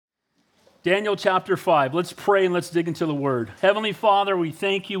Daniel chapter 5. Let's pray and let's dig into the word. Heavenly Father, we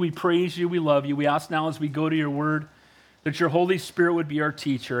thank you, we praise you, we love you. We ask now as we go to your word that your Holy Spirit would be our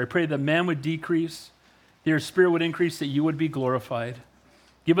teacher. I pray that man would decrease, that your Spirit would increase, that you would be glorified.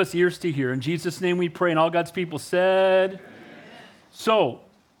 Give us ears to hear. In Jesus' name we pray, and all God's people said. Amen. So,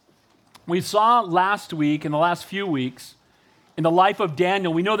 we saw last week, in the last few weeks, in the life of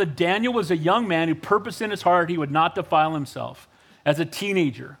Daniel, we know that Daniel was a young man who purposed in his heart he would not defile himself as a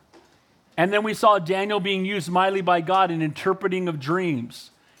teenager. And then we saw Daniel being used mightily by God in interpreting of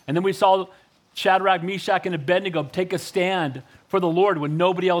dreams. And then we saw Shadrach, Meshach, and Abednego take a stand for the Lord when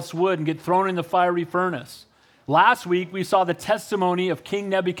nobody else would and get thrown in the fiery furnace. Last week, we saw the testimony of King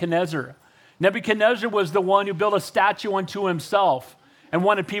Nebuchadnezzar. Nebuchadnezzar was the one who built a statue unto himself and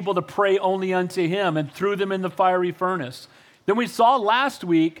wanted people to pray only unto him and threw them in the fiery furnace. Then we saw last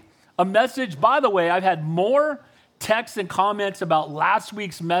week a message. By the way, I've had more texts and comments about last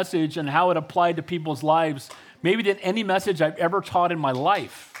week's message and how it applied to people's lives, maybe than any message I've ever taught in my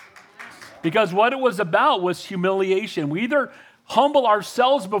life. Because what it was about was humiliation. We either humble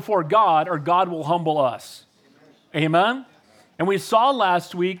ourselves before God or God will humble us. Amen? And we saw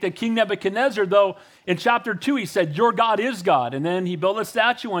last week that King Nebuchadnezzar, though in chapter 2, he said, your God is God. And then he built a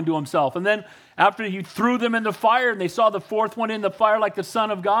statue unto himself. And then after he threw them in the fire and they saw the fourth one in the fire like the Son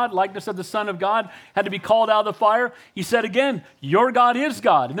of God, likeness of the Son of God, had to be called out of the fire. He said again, your God is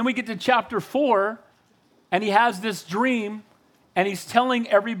God. And then we get to chapter 4 and he has this dream and he's telling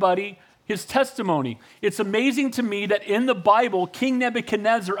everybody his testimony. It's amazing to me that in the Bible, King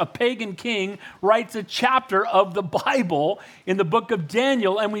Nebuchadnezzar, a pagan king, writes a chapter of the Bible in the book of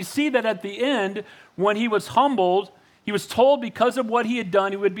Daniel. And we see that at the end, when he was humbled, he was told because of what he had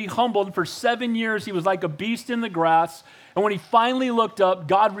done, he would be humbled. And for 7 years, he was like a beast in the grass. And when he finally looked up,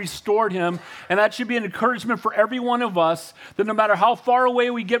 God restored him. And that should be an encouragement for every one of us that no matter how far away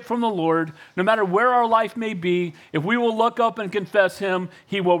we get from the Lord, no matter where our life may be, if we will look up and confess him,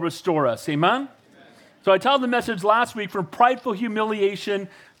 he will restore us. Amen? Amen. So I told the message last week, from prideful humiliation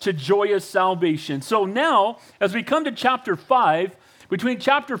to joyous salvation. So now, as we come to chapter 5, between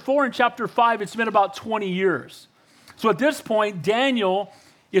chapter 4 and chapter 5, it's been about 20 years. So at this point, Daniel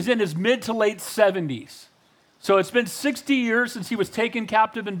is in his mid to late 70s. So it's been 60 years since he was taken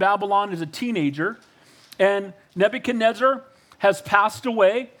captive in Babylon as a teenager. And Nebuchadnezzar has passed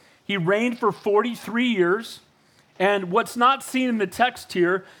away. He reigned for 43 years. And what's not seen in the text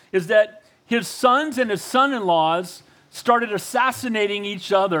here is that his sons and his son-in-laws started assassinating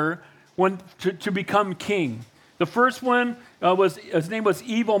each other to become king. The first one his name was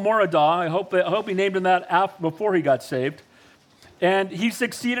Evil-Merodach. I hope he named him that before he got saved. And he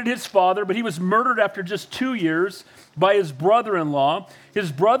succeeded his father, but he was murdered after just 2 years by his brother-in-law.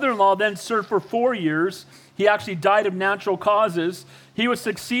 His brother-in-law then served for 4 years. He actually died of natural causes. He was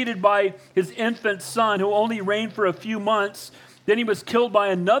succeeded by his infant son, who only reigned for a few months. Then he was killed by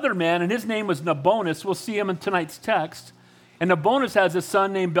another man, and his name was Nabonidus. We'll see him in tonight's text. And Nabonidus has a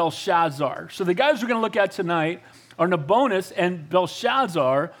son named Belshazzar. So the guys we're going to look at tonight are Nabonidus and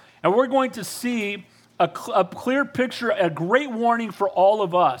Belshazzar, and we're going to see a clear picture, a great warning for all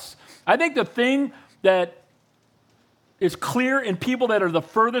of us. I think the thing that is clear in people that are the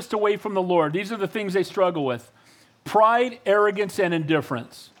furthest away from the Lord, these are the things they struggle with: pride, arrogance, and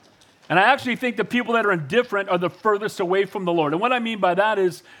indifference. And I actually think the people that are indifferent are the furthest away from the Lord. And what I mean by that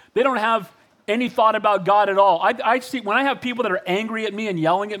is they don't have any thought about God at all. I see when I have people that are angry at me and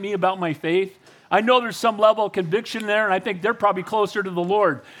yelling at me about my faith, I know there's some level of conviction there, and I think they're probably closer to the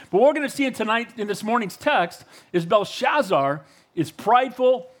Lord. But what we're going to see in this morning's text is Belshazzar is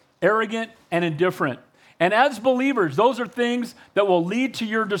prideful, arrogant, and indifferent. And as believers, those are things that will lead to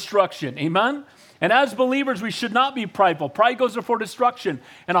your destruction. Amen? And as believers, we should not be prideful. Pride goes before destruction,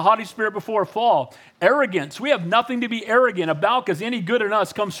 and a haughty spirit before a fall. Arrogance, we have nothing to be arrogant about, because any good in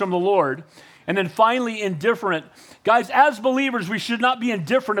us comes from the Lord. And then finally, indifferent. Guys, as believers, we should not be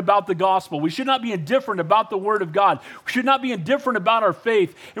indifferent about the gospel. We should not be indifferent about the word of God. We should not be indifferent about our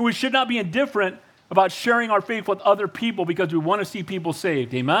faith. And we should not be indifferent about sharing our faith with other people, because we want to see people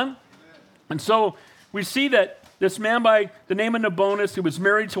saved. Amen? Amen. And so we see that this man by the name of Nabonidus, who was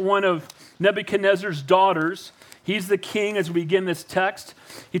married to one of Nebuchadnezzar's daughters, he's the king as we begin this text.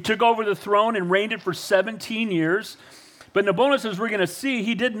 He took over the throne and reigned it for 17 years. But Nabonidus, as we're going to see,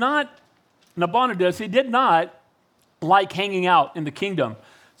 he did not like hanging out in the kingdom.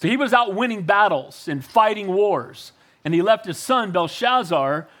 So he was out winning battles and fighting wars. And he left his son,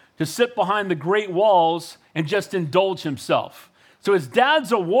 Belshazzar, to sit behind the great walls and just indulge himself. So his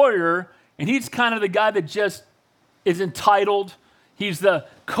dad's a warrior, and he's kind of the guy that just is entitled. He's the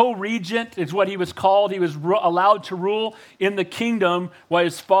co-regent, is what he was called. He was allowed to rule in the kingdom while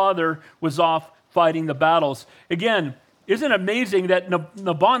his father was off fighting the battles. Again, isn't it amazing that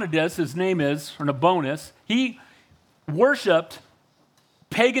Nabonidus, his name is, or Nabonus, he worshiped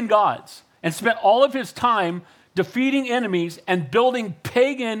pagan gods and spent all of his time defeating enemies and building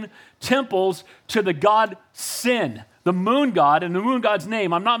pagan temples to the god Sin, the moon god, and the moon god's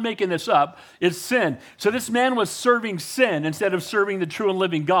name, I'm not making this up, is Sin. So this man was serving Sin instead of serving the true and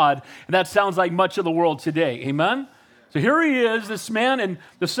living God, and that sounds like much of the world today. Amen? So here he is, this man, and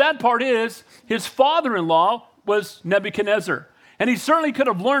the sad part is his father-in-law was Nebuchadnezzar, and he certainly could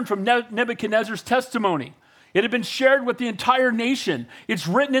have learned from Nebuchadnezzar's testimony. It had been shared with the entire nation. It's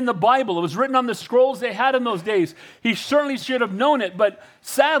written in the Bible. It was written on the scrolls they had in those days. He certainly should have known it, but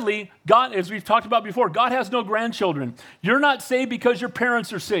sadly, God, as we've talked about before, God has no grandchildren. You're not saved because your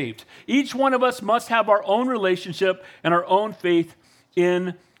parents are saved. Each one of us must have our own relationship and our own faith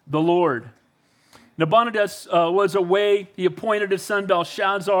in the Lord. Nabonidus was away. He appointed his son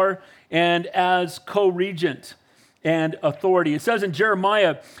Belshazzar and as co-regent and authority. It says in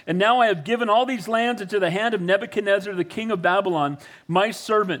Jeremiah, "And now I have given all these lands into the hand of Nebuchadnezzar, the king of Babylon, my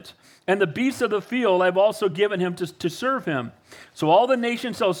servant, and the beasts of the field I have also given him to serve him. So all the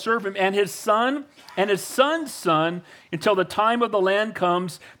nations shall serve him, and his son and his son's son, until the time of the land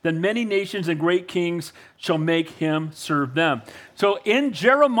comes, then many nations and great kings shall make him serve them." So in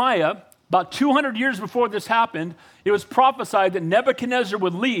Jeremiah, about 200 years before this happened, it was prophesied that Nebuchadnezzar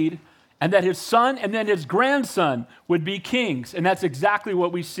would lead, and that his son and then his grandson would be kings. And that's exactly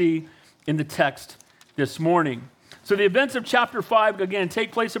what we see in the text this morning. So the events of chapter 5, again,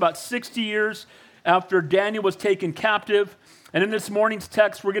 take place about 60 years after Daniel was taken captive. And in this morning's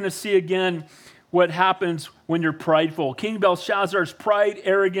text, we're going to see again what happens when you're prideful. King Belshazzar's pride,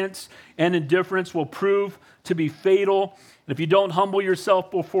 arrogance, and indifference will prove to be fatal. And if you don't humble yourself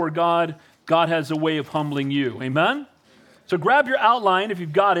before God, God has a way of humbling you. Amen? So grab your outline if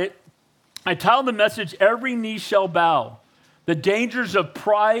you've got it. I titled the message, "Every Knee Shall Bow." The dangers of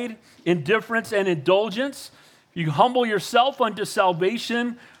pride, indifference, and indulgence. You humble yourself unto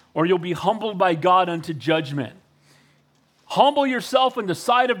salvation, or you'll be humbled by God unto judgment. Humble yourself in the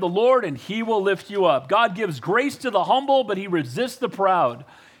sight of the Lord, and he will lift you up. God gives grace to the humble, but he resists the proud.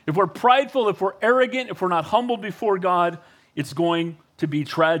 If we're prideful, if we're arrogant, if we're not humbled before God, it's going to be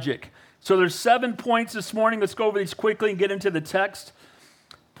tragic. So there's 7 points this morning. Let's go over these quickly and get into the text.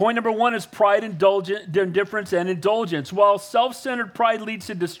 Point number 1 is pride, indifference, and indulgence. While self-centered pride leads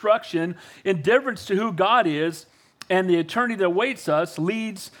to destruction, indifference to who God is and the eternity that awaits us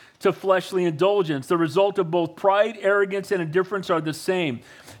leads to fleshly indulgence. The result of both pride, arrogance, and indifference are the same.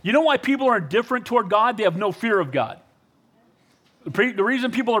 You know why people are indifferent toward God? They have no fear of God. The reason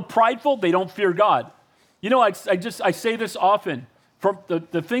people are prideful, they don't fear God. You know, I say this often. From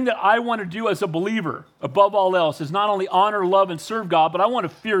the thing that I want to do as a believer, above all else, is not only honor, love, and serve God, but I want to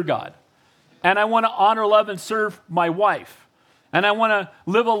fear God. And I want to honor, love, and serve my wife. And I want to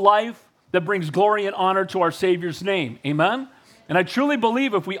live a life that brings glory and honor to our Savior's name. Amen? And I truly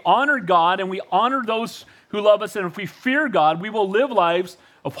believe if we honor God and we honor those who love us, and if we fear God, we will live lives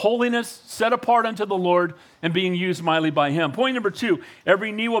of holiness, set apart unto the Lord, and being used mightily by him. Point number 2,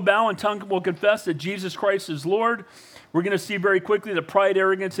 every knee will bow and tongue will confess that Jesus Christ is Lord. We're going to see very quickly that pride,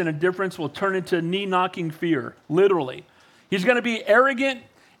 arrogance, and indifference will turn into knee-knocking fear, literally. He's going to be arrogant,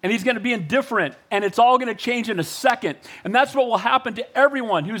 and he's going to be indifferent, and it's all going to change in a second. And that's what will happen to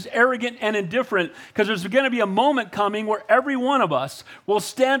everyone who's arrogant and indifferent, because there's going to be a moment coming where every one of us will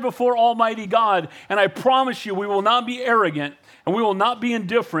stand before Almighty God, and I promise you we will not be arrogant, and we will not be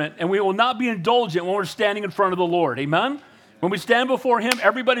indifferent, and we will not be indulgent when we're standing in front of the Lord. Amen? When we stand before him,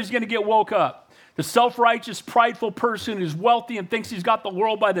 everybody's going to get woke up. The self-righteous, prideful person who's wealthy and thinks he's got the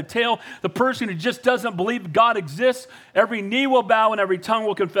world by the tail, the person who just doesn't believe God exists, every knee will bow and every tongue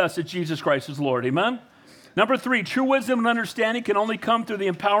will confess that Jesus Christ is Lord. Amen? Number 3, true wisdom and understanding can only come through the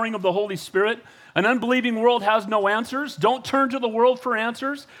empowering of the Holy Spirit. An unbelieving world has no answers. Don't turn to the world for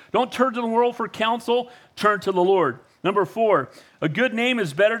answers. Don't turn to the world for counsel. Turn to the Lord. Number 4, a good name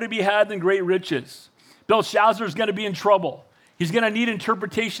is better to be had than great riches. Belshazzar is going to be in trouble. He's going to need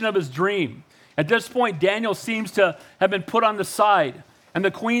interpretation of his dream. At this point, Daniel seems to have been put on the side, and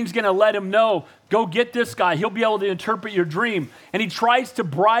the queen's going to let him know, go get this guy. He'll be able to interpret your dream. And he tries to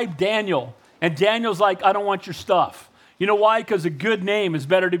bribe Daniel, and Daniel's like, I don't want your stuff. You know why? Because a good name is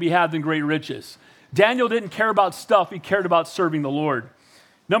better to be had than great riches. Daniel didn't care about stuff. He cared about serving the Lord.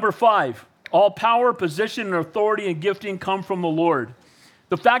 Number 5, all power, position, and authority and gifting come from the Lord.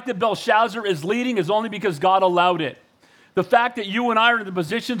 The fact that Belshazzar is leading is only because God allowed it. The fact that you and I are in the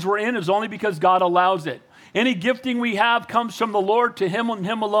positions we're in is only because God allows it. Any gifting we have comes from the Lord. To him and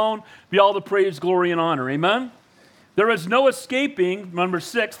him alone be all the praise, glory, and honor. Amen? There is no escaping, number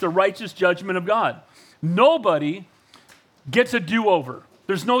 6, the righteous judgment of God. Nobody gets a do-over.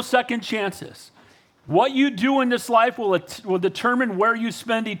 There's no second chances. What you do in this life will determine where you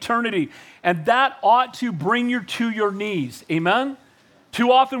spend eternity, and that ought to bring you to your knees. Amen?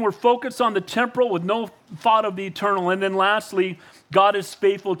 Too often we're focused on the temporal with no thought of the eternal. And then lastly, God is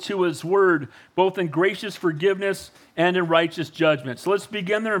faithful to his word, both in gracious forgiveness and in righteous judgment. So let's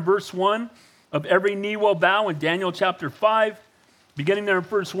begin there in verse 1 of every knee will bow in Daniel chapter 5, beginning there in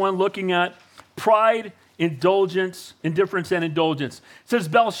verse 1, looking at pride, indulgence, indifference, and indulgence. It says,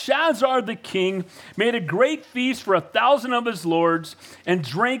 Belshazzar the king made a great feast for 1,000 of his lords and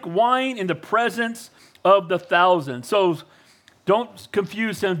drank wine in the presence of the 1,000. So don't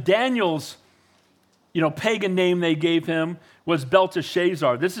confuse him. Daniel's, pagan name they gave him was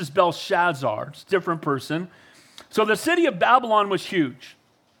Belteshazzar. This is Belshazzar. It's a different person. So the city of Babylon was huge.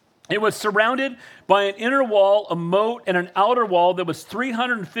 It was surrounded by an inner wall, a moat, and an outer wall that was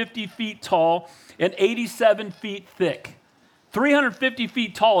 350 feet tall and 87 feet thick. 350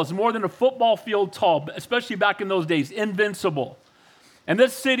 feet tall is more than a football field tall, especially back in those days, invincible. And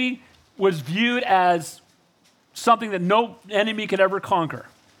this city was viewed as something that no enemy could ever conquer.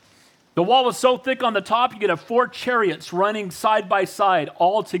 The wall was so thick on the top, you could have 4 chariots running side by side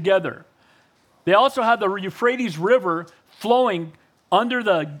all together. They also had the Euphrates River flowing through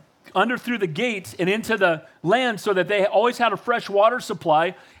the gates and into the land, so that they always had a fresh water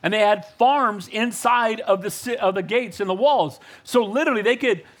supply, and they had farms inside of the gates and the walls. So literally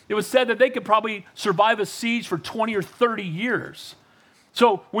it was said that they could probably survive a siege for 20 or 30 years.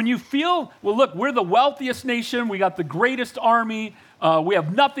 So when you feel, well, look, we're the wealthiest nation, we got the greatest army, we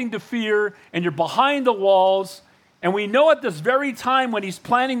have nothing to fear, and you're behind the walls, and we know at this very time when he's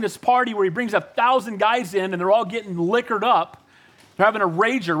planning this party where he brings 1,000 guys in and they're all getting liquored up, they're having a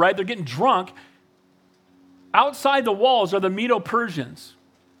rager, right? They're getting drunk. Outside the walls are the Medo-Persians,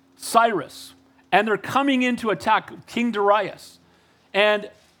 Cyrus, and they're coming in to attack King Darius. And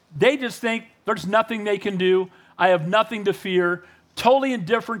they just think there's nothing they can do. I have nothing to fear. Totally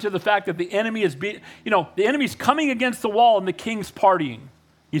indifferent to the fact that the enemy is the enemy's coming against the wall and the king's partying.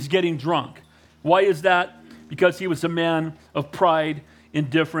 He's getting drunk. Why is that? Because he was a man of pride,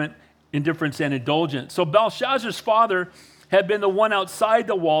 indifference, and indulgence. So Belshazzar's father had been the one outside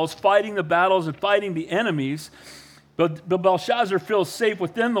the walls fighting the battles and fighting the enemies. But Belshazzar feels safe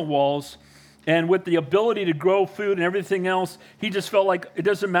within the walls, and with the ability to grow food and everything else, he just felt like it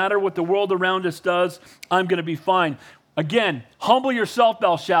doesn't matter what the world around us does, I'm going to be fine. Again, humble yourself,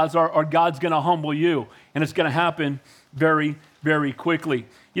 Belshazzar, or God's going to humble you. And it's going to happen very, very quickly.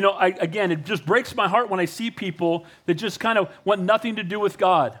 It just breaks my heart when I see people that just kind of want nothing to do with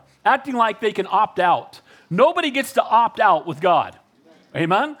God, acting like they can opt out. Nobody gets to opt out with God.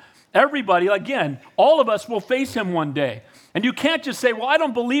 Amen? Everybody, again, all of us will face him one day. And you can't just say, well, I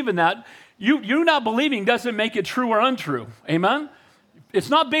don't believe in that. You not believing doesn't make it true or untrue. Amen? It's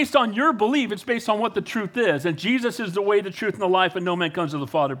not based on your belief. It's based on what the truth is. And Jesus is the way, the truth, and the life, and no man comes to the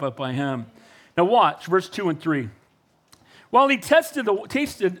Father but by him. Now watch, verse 2 and 3. While he tasted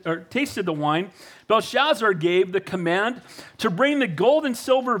the wine, Belshazzar gave the command to bring the gold and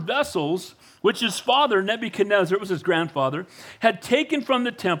silver vessels which his father, Nebuchadnezzar, it was his grandfather, had taken from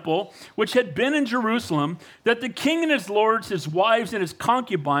the temple, which had been in Jerusalem, that the king and his lords, his wives, and his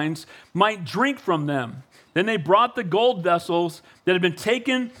concubines might drink from them. Then they brought the gold vessels that had been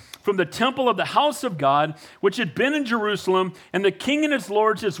taken from the temple of the house of God, which had been in Jerusalem, and the king and his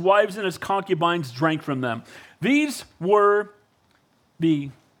lords, his wives, and his concubines drank from them. These were the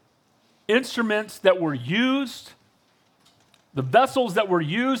instruments that were used, the vessels that were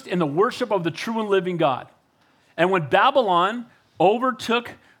used in the worship of the true and living God. And when Babylon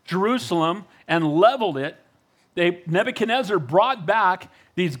overtook Jerusalem and leveled it, Nebuchadnezzar brought back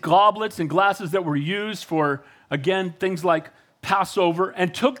these goblets and glasses that were used for, again, things like Passover,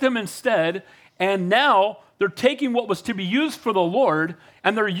 and took them instead, and now they're taking what was to be used for the Lord,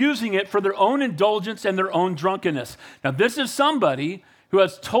 and they're using it for their own indulgence and their own drunkenness. Now, this is somebody who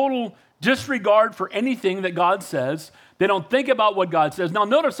has total disregard for anything that God says. They don't think about what God says. Now,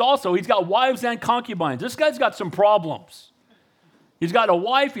 notice also, he's got wives and concubines. This guy's got some problems. He's got a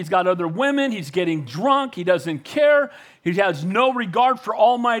wife. He's got other women. He's getting drunk. He doesn't care. He has no regard for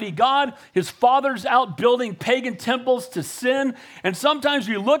Almighty God. His father's out building pagan temples to sin. And sometimes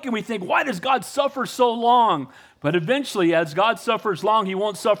we look and we think, why does God suffer so long? But eventually, as God suffers long, he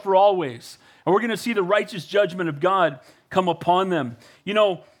won't suffer always. And we're going to see the righteous judgment of God come upon them.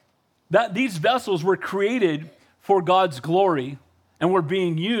 That these vessels were created for God's glory and were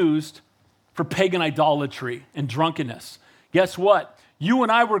being used for pagan idolatry and drunkenness. Guess what? You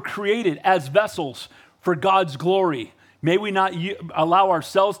and I were created as vessels for God's glory. May we not allow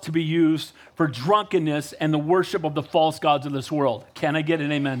ourselves to be used for drunkenness and the worship of the false gods of this world. Can I get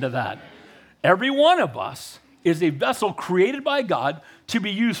an amen to that? Every one of us is a vessel created by God to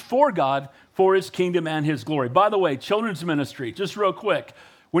be used for God, for his kingdom and his glory. By the way, children's ministry, just real quick.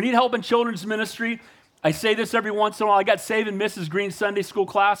 We need help in children's ministry. I say this every once in a while. I got saved in Mrs. Green's Sunday school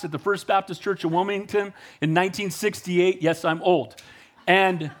class at the First Baptist Church of Wilmington in 1968. Yes, I'm old.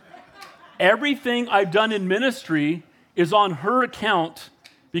 And everything I've done in ministry is on her account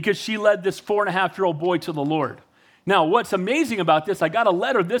because she led this 4.5-year-old boy to the Lord. Now, what's amazing about this, I got a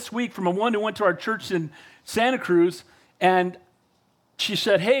letter this week from a woman who went to our church in Santa Cruz, and she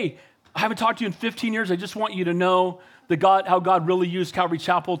said, hey, I haven't talked to you in 15 years. I just want you to know how God really used Calvary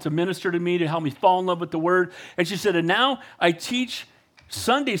Chapel to minister to me, to help me fall in love with the Word. And she said, and now I teach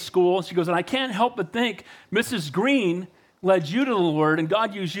Sunday school. And she goes, and I can't help but think Mrs. Green led you to the Lord, and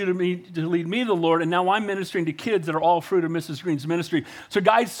God used you to lead me to the Lord, and now I'm ministering to kids that are all fruit of Mrs. Green's ministry. So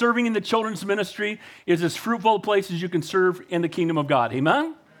guys, serving in the children's ministry is as fruitful a place as you can serve in the kingdom of God.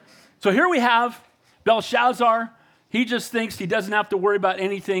 Amen? So here we have Belshazzar. He just thinks he doesn't have to worry about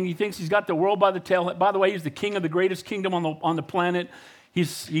anything. He thinks he's got the world by the tail. By the way, he's the king of the greatest kingdom on the planet. He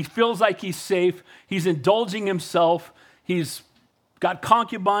feels like he's safe. He's indulging himself. He's got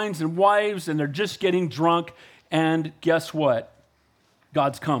concubines and wives, and they're just getting drunk. And guess what?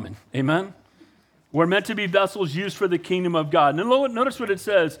 God's coming. Amen? We're meant to be vessels used for the kingdom of God. And notice what it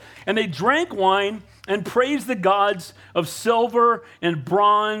says. And they drank wine and praised the gods of silver and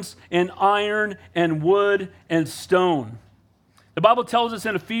bronze and iron and wood and stone. The Bible tells us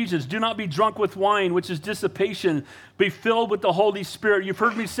in Ephesians, do not be drunk with wine, which is dissipation. Be filled with the Holy Spirit. You've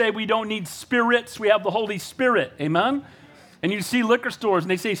heard me say we don't need spirits. We have the Holy Spirit. Amen? And you see liquor stores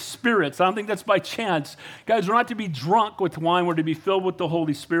and they say spirits. I don't think that's by chance. Guys, we're not to be drunk with wine. We're to be filled with the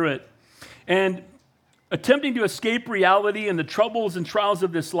Holy Spirit. And attempting to escape reality and the troubles and trials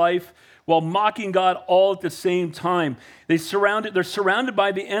of this life while mocking God all at the same time. They're surrounded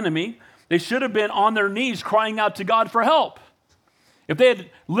by the enemy. They should have been on their knees crying out to God for help. If they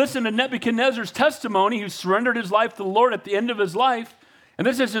had listened to Nebuchadnezzar's testimony, who surrendered his life to the Lord at the end of his life, and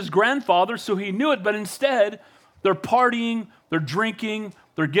this is his grandfather, so he knew it, but instead, they're partying, they're drinking,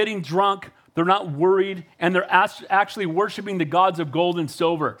 they're getting drunk, they're not worried, and they're actually worshiping the gods of gold and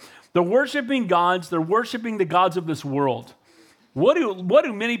silver. They're worshiping gods, they're worshiping the gods of this world. What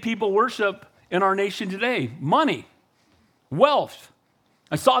do many people worship in our nation today? Money, wealth.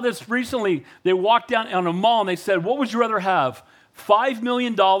 I saw this recently. They walked down on a mall and they said, what would you rather have, $5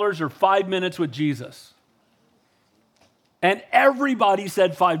 million or 5 minutes with Jesus? And everybody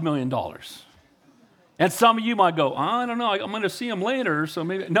said $5 million. And some of you might go, I don't know, I'm going to see him later, so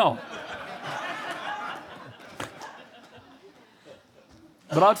maybe, no.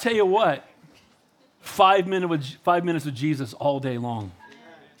 But I'll tell you what, 5 minutes with Jesus all day long.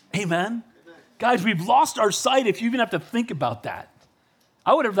 Amen? Guys, we've lost our sight if you even have to think about that.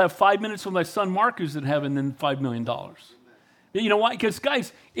 I would have 5 minutes with my son Mark, who's in heaven, than $5 million. You know why? Because,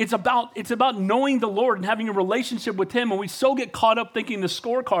 guys, it's about knowing the Lord and having a relationship with him, and we so get caught up thinking the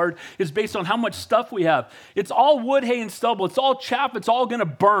scorecard is based on how much stuff we have. It's all wood, hay, and stubble. It's all chaff. It's all going to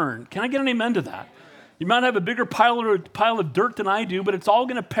burn. Can I get an amen to that? You might have a bigger pile of dirt than I do, but it's all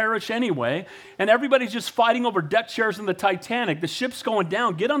going to perish anyway, and everybody's just fighting over deck chairs in the Titanic. The ship's going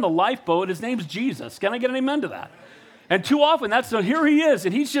down. Get on the lifeboat. His name's Jesus. Can I get an amen to that? And too often, here he is,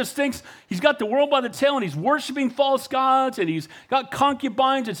 and he just thinks he's got the world by the tail, and he's worshiping false gods, and he's got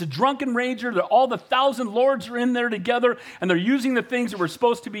concubines. It's a drunken rager. All the 1,000 lords are in there together, and they're using the things that were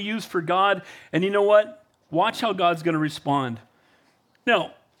supposed to be used for God. And you know what? Watch how God's going to respond.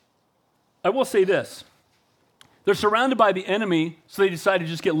 Now, I will say this. They're surrounded by the enemy, so they decide to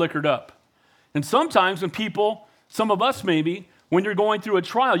just get liquored up. And sometimes when people, some of us maybe, when you're going through a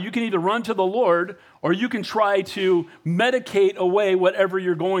trial, you can either run to the Lord or you can try to medicate away whatever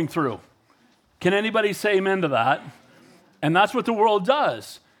you're going through. Can anybody say amen to that? And that's what the world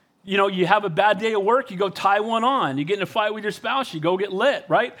does. You know, you have a bad day at work, you go tie one on. You get in a fight with your spouse, you go get lit,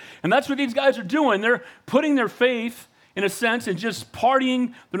 right? And that's what these guys are doing. They're putting their faith, in a sense, and just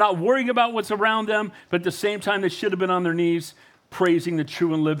partying. They're not worrying about what's around them, but at the same time, they should have been on their knees praising the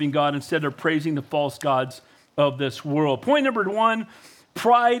true and living God. Instead, they're praising the false gods of this world. Point number 1,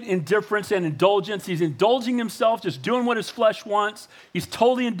 pride, indifference, and indulgence. He's indulging himself, just doing what his flesh wants. He's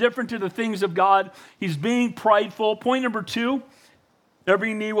totally indifferent to the things of God. He's being prideful. Point number 2,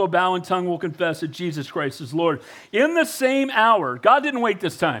 every knee will bow and tongue will confess that Jesus Christ is Lord. In the same hour, God didn't wait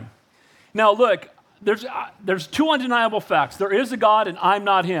this time. Now look, there's two undeniable facts. There is a God and I'm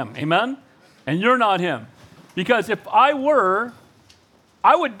not him. Amen? and you're not him. Because if I were,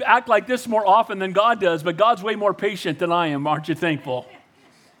 I would act like this more often than God does, but God's way more patient than I am. Aren't you thankful?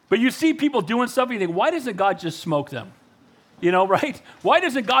 But you see people doing something, you think, why doesn't God just smoke them? You know, right? Why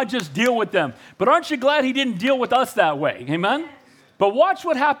doesn't God just deal with them? But aren't you glad he didn't deal with us that way? Amen? But watch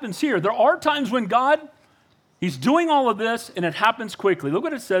what happens here. There are times when God, he's doing all of this, and it happens quickly. Look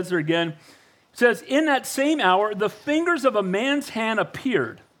what it says there again. It says, in that same hour, the fingers of a man's hand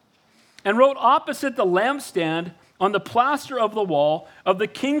appeared and wrote opposite the lampstand on the plaster of the wall of the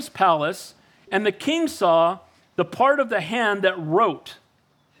king's palace, and the king saw the part of the hand that wrote.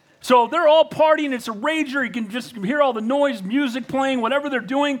 So they're all partying, it's a rager, you can just hear all the noise, music playing, whatever they're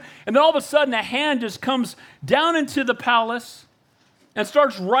doing, and then all of a sudden a hand just comes down into the palace and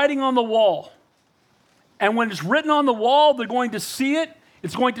starts writing on the wall. And when it's written on the wall, they're going to see it,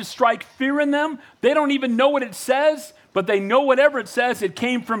 it's going to strike fear in them. They don't even know what it says, but they know whatever it says, it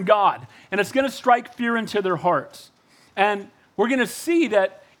came from God. And it's going to strike fear into their hearts. And we're going to see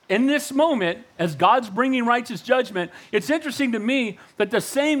that in this moment, as God's bringing righteous judgment, it's interesting to me that the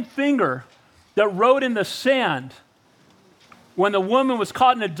same finger that wrote in the sand when the woman was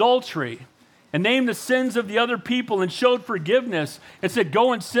caught in adultery and named the sins of the other people and showed forgiveness and said,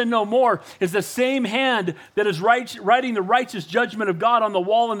 go and sin no more, is the same hand that is writing the righteous judgment of God on the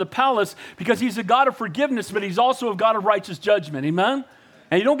wall in the palace, because he's a God of forgiveness, but he's also a God of righteous judgment. Amen?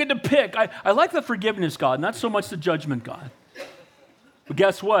 And you don't get to pick. I like the forgiveness God, not so much the judgment God. But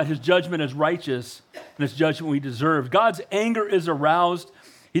guess what? His judgment is righteous, and his judgment we deserve. God's anger is aroused.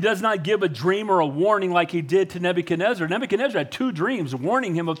 He does not give a dream or a warning like he did to Nebuchadnezzar. Nebuchadnezzar had 2 dreams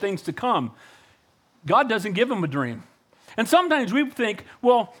warning him of things to come. God doesn't give him a dream. And sometimes we think,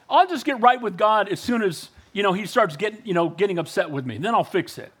 well, I'll just get right with God as soon as, he starts getting upset with me. Then I'll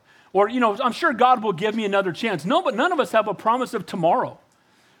fix it. Or, I'm sure God will give me another chance. No, but none of us have a promise of tomorrow.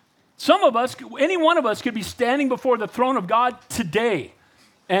 Some of us, any one of us could be standing before the throne of God today.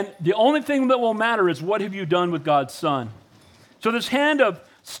 And the only thing that will matter is, what have you done with God's Son? So this hand of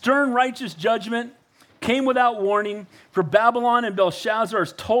stern righteous judgment came without warning for Babylon and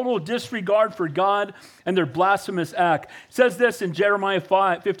Belshazzar's total disregard for God and their blasphemous act. It says this in Jeremiah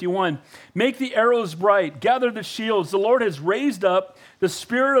 51, make the arrows bright, gather the shields. The Lord has raised up the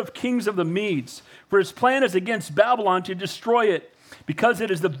spirit of kings of the Medes, for his plan is against Babylon to destroy it, because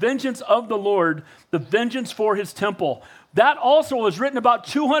it is the vengeance of the Lord, the vengeance for his temple. That also was written about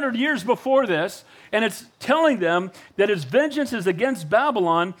 200 years before this, and it's telling them that his vengeance is against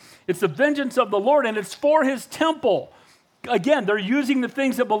Babylon. It's the vengeance of the Lord, and it's for his temple. Again, they're using the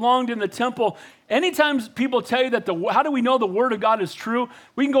things that belonged in the temple. Anytime people tell you that how do we know the word of God is true?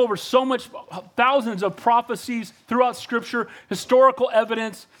 We can go over so much, thousands of prophecies throughout Scripture, historical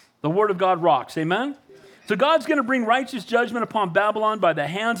evidence. The word of God rocks. Amen? So God's going to bring righteous judgment upon Babylon by the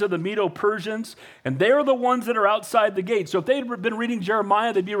hands of the Medo-Persians, and they're the ones that are outside the gate. So if they'd been reading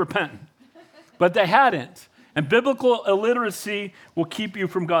Jeremiah, they'd be repentant. But they hadn't. And biblical illiteracy will keep you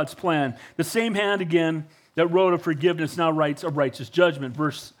from God's plan. The same hand, again, that wrote of forgiveness now writes of righteous judgment.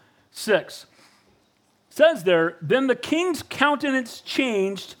 Verse 6 says there, then the king's countenance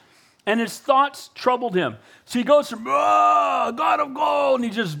changed, and his thoughts troubled him. So he goes from, God of gold, and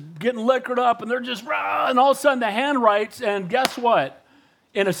he's just getting liquored up, and they're just, and all of a sudden the hand writes, and guess what?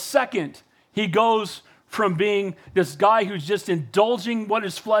 In a second, he goes from being this guy who's just indulging what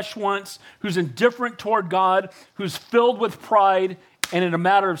his flesh wants, who's indifferent toward God, who's filled with pride, and in a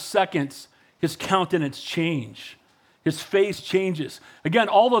matter of seconds, his countenance changes. His face changes. Again,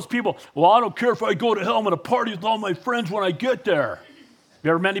 all those people, well, I don't care if I go to hell, I'm going to party with all my friends when I get there.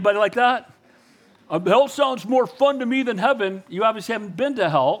 You ever met anybody like that? Hell sounds more fun to me than heaven. You obviously haven't been to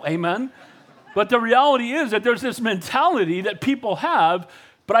hell, amen? But the reality is that there's this mentality that people have,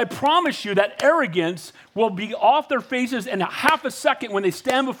 but I promise you that arrogance will be off their faces in a half a second when they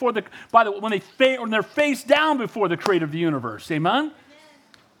stand before when they're face down before the creator of the universe, amen?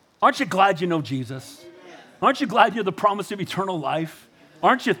 Aren't you glad you know Jesus? Aren't you glad you have the promise of eternal life?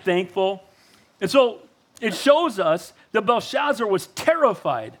 Aren't you thankful? And so it shows us that Belshazzar was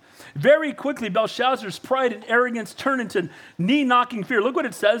terrified. Very quickly, Belshazzar's pride and arrogance turned into knee-knocking fear. Look what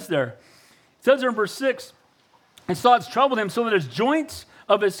it says there. It says there in verse 6, his thoughts troubled him so that his joints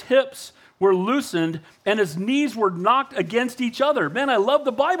of his hips were loosened and his knees were knocked against each other. Man, I love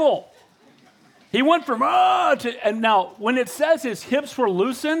the Bible. He went from, and now when it says his hips were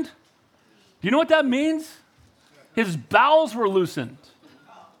loosened, do you know what that means? His bowels were loosened.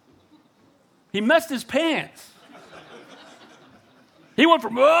 He messed his pants. He went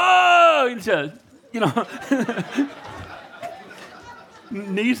from, to,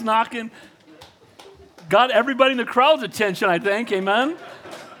 knees knocking. Got everybody in the crowd's attention, I think, amen?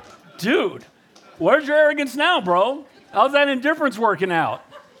 Dude, Where's your arrogance now, bro? How's that indifference working out?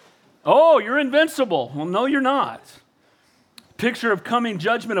 Oh, you're invincible. Well, no, you're not. Picture of coming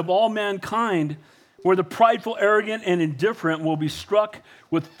judgment of all mankind, where the prideful, arrogant, and indifferent will be struck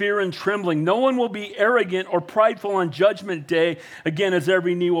with fear and trembling. No one will be arrogant or prideful on judgment day, again, as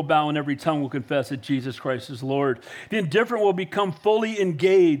every knee will bow and every tongue will confess that Jesus Christ is Lord. The indifferent will become fully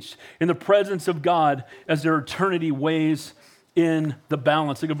engaged in the presence of God as their eternity weighs in the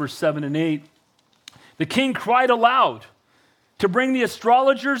balance. Look at verse 7 and 8. The king cried aloud to bring the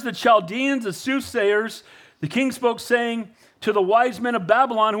astrologers, the Chaldeans, the soothsayers. The king spoke, saying to the wise men of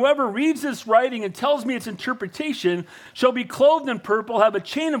Babylon, whoever reads this writing and tells me its interpretation shall be clothed in purple, have a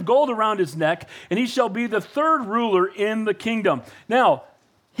chain of gold around his neck, and he shall be the third ruler in the kingdom. Now,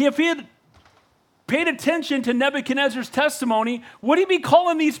 if he had paid attention to Nebuchadnezzar's testimony, would he be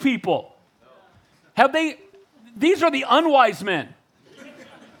calling these people? These are the unwise men.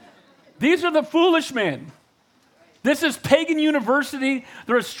 These are the foolish men. This is pagan university.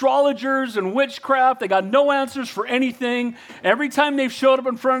 They're astrologers and witchcraft. They got no answers for anything. Every time they've showed up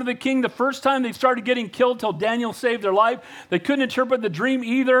in front of the king, the first time they started getting killed till Daniel saved their life, they couldn't interpret the dream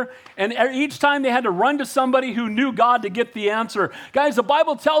either. And each time they had to run to somebody who knew God to get the answer. Guys, the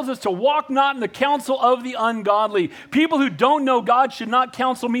Bible tells us to walk not in the counsel of the ungodly. People who don't know God should not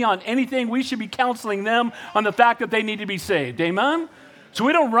counsel me on anything. We should be counseling them on the fact that they need to be saved. Amen? So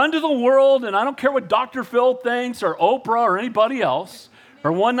we don't run to the world, and I don't care what Dr. Phil thinks or Oprah or anybody else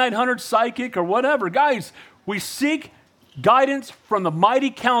or 1-900 Psychic or whatever. Guys, we seek guidance from the mighty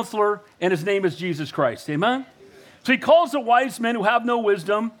counselor, and his name is Jesus Christ. Amen? So he calls the wise men who have no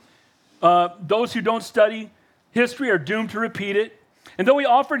wisdom. Those who don't study history are doomed to repeat it. And though he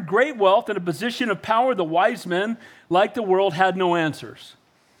offered great wealth and a position of power, the wise men, like the world, had no answers.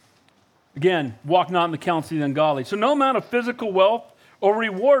 Again, walk not in the counsel of the ungodly. So no amount of physical wealth or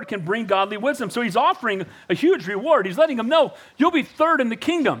reward can bring godly wisdom. So he's offering a huge reward. He's letting them know, you'll be third in the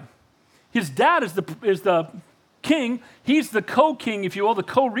kingdom. His dad is the king. He's the co-king, if you will, the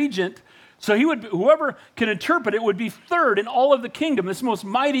co-regent. So whoever can interpret it would be third in all of the kingdom, this most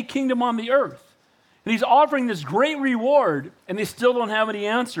mighty kingdom on the earth. And he's offering this great reward, and they still don't have any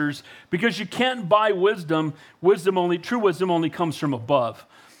answers because you can't buy wisdom. True wisdom only comes from above.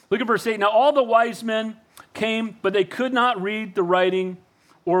 Look at verse 8. Now all the wise men came, but they could not read the writing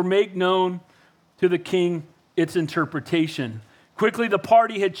or make known to the king its interpretation. Quickly, the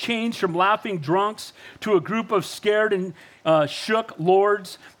party had changed from laughing drunks to a group of scared and shook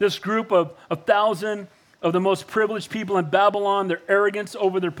lords. This group of 1,000 of the most privileged people in Babylon, their arrogance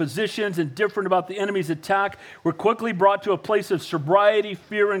over their positions, indifferent about the enemy's attack, were quickly brought to a place of sobriety,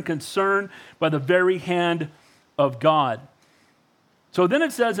 fear, and concern by the very hand of God. So then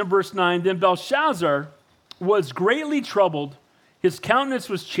it says in verse 9, then Belshazzar was greatly troubled, his countenance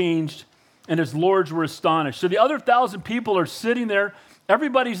was changed, and his lords were astonished. So the other 1,000 people are sitting there.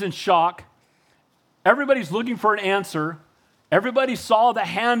 Everybody's in shock. Everybody's looking for an answer. Everybody saw the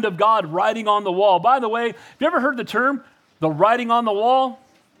hand of God writing on the wall. By the way, have you ever heard the term, the writing on the wall?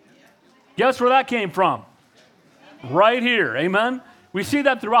 Guess where that came from? Right here, amen? We see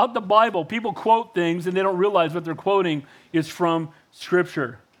that throughout the Bible. People quote things and they don't realize what they're quoting is from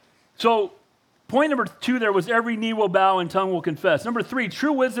Scripture. So, point number 2 there was every knee will bow and tongue will confess. Number 3,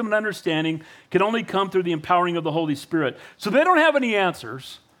 true wisdom and understanding can only come through the empowering of the Holy Spirit. So they don't have any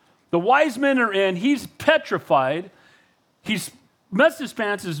answers. The wise men are in. He's petrified. He's messed his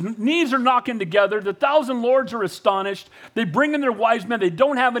pants. His knees are knocking together. The 1,000 lords are astonished. They bring in their wise men. They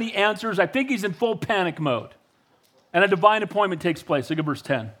don't have any answers. I think he's in full panic mode. And a divine appointment takes place. Look at verse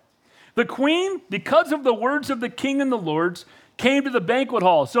 10. The queen, because of the words of the king and the lords, came to the banquet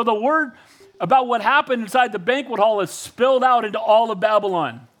hall. So the word about what happened inside the banquet hall is spilled out into all of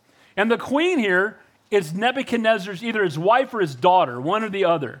Babylon. And the queen here is Nebuchadnezzar's, either his wife or his daughter, one or the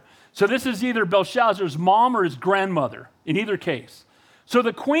other. So this is either Belshazzar's mom or his grandmother, in either case. So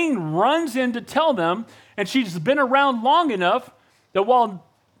the queen runs in to tell them, and she's been around long enough that while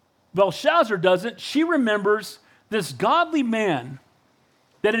Belshazzar doesn't, she remembers this godly man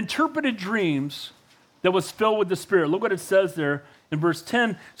that interpreted dreams that was filled with the Spirit. Look what it says there. In verse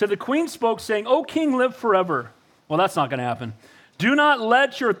 10, so the queen spoke, saying, O king, live forever. Well, that's not going to happen. Do not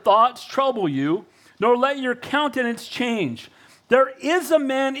let your thoughts trouble you, nor let your countenance change. There is a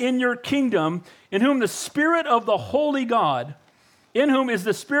man in your kingdom in whom the Spirit of the Holy God, in whom is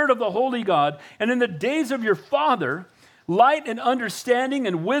the Spirit of the Holy God, and in the days of your father, light and understanding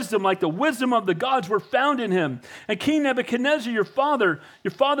and wisdom, like the wisdom of the gods, were found in him. And King Nebuchadnezzar, your father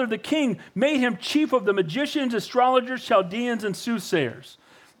the king, made him chief of the magicians, astrologers, Chaldeans, and soothsayers.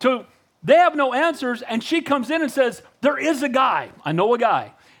 So they have no answers, and she comes in and says, there is a guy. I know a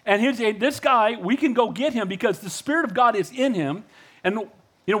guy. And this guy, we can go get him because the Spirit of God is in him. And,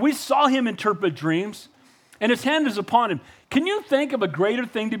 we saw him interpret dreams, and his hand is upon him. Can you think of a greater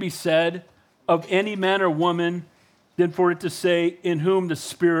thing to be said of any man or woman than for it to say, in whom the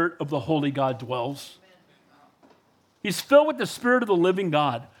Spirit of the Holy God dwells? He's filled with the Spirit of the living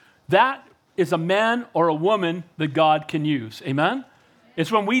God. That is a man or a woman that God can use. Amen?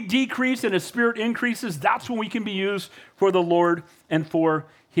 It's when we decrease and his Spirit increases, that's when we can be used for the Lord and for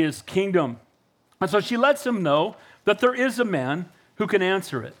his kingdom. And so she lets him know that there is a man who can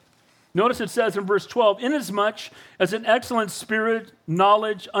answer it. Notice it says in verse 12, inasmuch as an excellent spirit,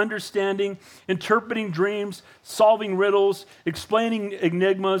 knowledge, understanding, interpreting dreams, solving riddles, explaining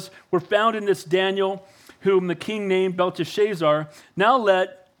enigmas were found in this Daniel, whom the king named Belteshazzar, now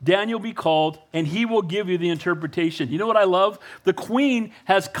let Daniel be called, and he will give you the interpretation. You know what I love? The queen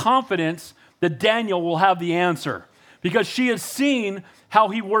has confidence that Daniel will have the answer because she has seen how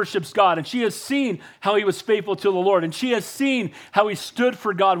he worships God, and she has seen how he was faithful to the Lord, and she has seen how he stood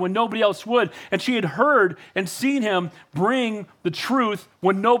for God when nobody else would, and she had heard and seen him bring the truth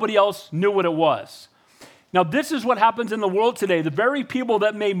when nobody else knew what it was. Now, this is what happens in the world today. The very people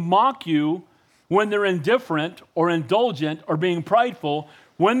that may mock you when they're indifferent or indulgent or being prideful,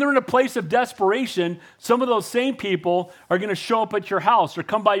 when they're in a place of desperation, some of those same people are going to show up at your house or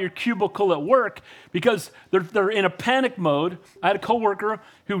come by your cubicle at work because they're in a panic mode. I had a coworker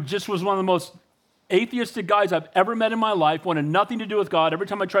who just was one of the most atheistic guys I've ever met in my life, wanted nothing to do with God. Every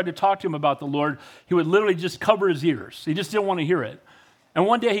time I tried to talk to him about the Lord, he would literally just cover his ears. He just didn't want to hear it. And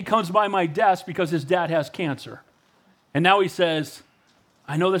one day he comes by my desk because his dad has cancer. And now he says,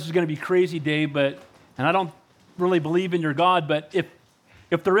 I know this is going to be crazy, Dave, and I don't really believe in your God, but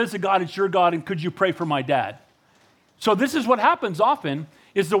if there is a God, it's your God, and could you pray for my dad? So this is what happens often,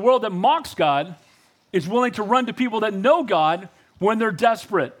 is the world that mocks God is willing to run to people that know God when they're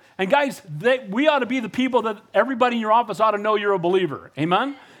desperate. And guys, we ought to be the people that everybody in your office ought to know you're a believer.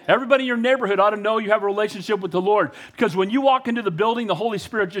 Amen? Everybody in your neighborhood ought to know you have a relationship with the Lord. Because when you walk into the building, the Holy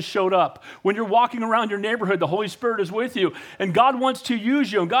Spirit just showed up. When you're walking around your neighborhood, the Holy Spirit is with you. And God wants to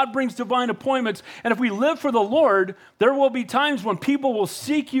use you. And God brings divine appointments. And if we live for the Lord, there will be times when people will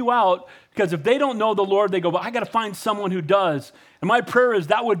seek you out. Because if they don't know the Lord, they go, well, I got to find someone who does. And my prayer is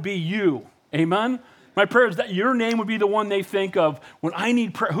that would be you. Amen? My prayer is that your name would be the one they think of. When I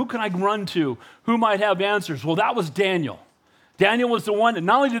need prayer, who can I run to? Who might have answers? Well, that was Daniel. Daniel was the one, and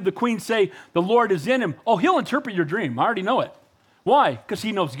not only did the queen say, the Lord is in him, oh, he'll interpret your dream. I already know it. Why? Because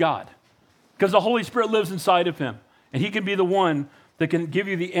he knows God. Because the Holy Spirit lives inside of him, and he can be the one that can give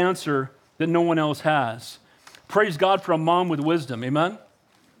you the answer that no one else has. Praise God for a mom with wisdom, amen?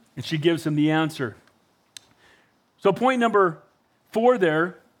 And she gives him the answer. So point number 4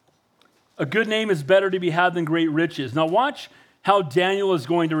 there, a good name is better to be had than great riches. Now watch how Daniel is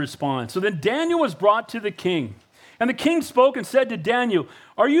going to respond. So then Daniel was brought to the king. And the king spoke and said to Daniel,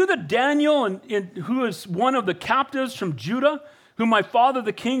 are you the Daniel who is one of the captives from Judah, whom my father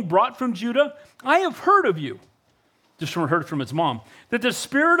the king brought from Judah? I have heard of you, just heard from his mom, that the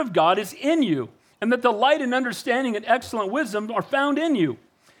Spirit of God is in you, and that the light and understanding and excellent wisdom are found in you.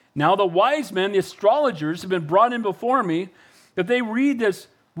 Now the wise men, the astrologers, have been brought in before me, that they read this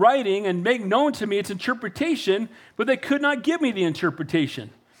writing and make known to me its interpretation, but they could not give me the interpretation.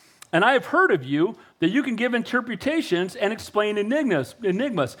 And I have heard of you that you can give interpretations and explain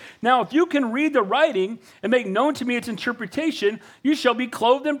enigmas. Now, if you can read the writing and make known to me its interpretation, you shall be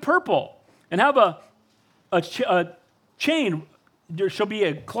clothed in purple and have a chain. There shall be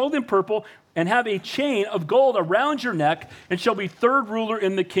a clothed in purple and have a chain of gold around your neck and shall be third ruler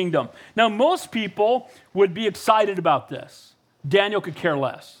in the kingdom. Now, most people would be excited about this. Daniel could care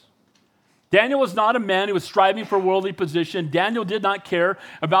less. Daniel was not a man who was striving for worldly position. Daniel did not care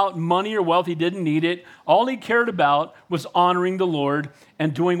about money or wealth. He didn't need it. All he cared about was honoring the Lord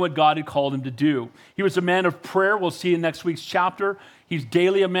and doing what God had called him to do. He was a man of prayer. We'll see in next week's chapter. He's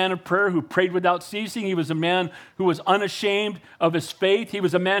daily a man of prayer who prayed without ceasing. He was a man who was unashamed of his faith. He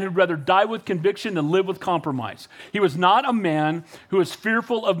was a man who'd rather die with conviction than live with compromise. He was not a man who was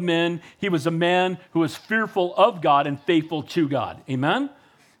fearful of men. He was a man who was fearful of God and faithful to God. Amen?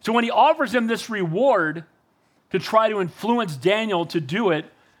 So when he offers him this reward to try to influence Daniel to do it,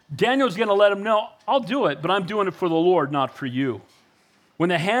 Daniel's going to let him know, I'll do it, but I'm doing it for the Lord, not for you. When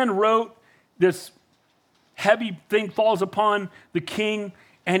the hand wrote, this heavy thing falls upon the king,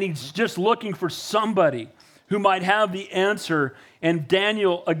 and he's just looking for somebody who might have the answer. And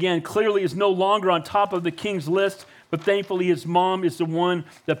Daniel, again, clearly is no longer on top of the king's list, but thankfully his mom is the one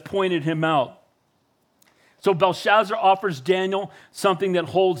that pointed him out. So Belshazzar offers Daniel something that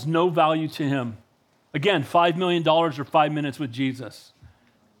holds no value to him. Again, $5 million or 5 minutes with Jesus.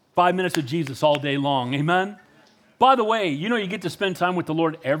 5 minutes with Jesus all day long. Amen? By the way, you know you get to spend time with the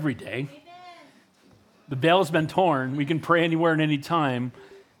Lord every day. The veil has been torn. We can pray anywhere and any time.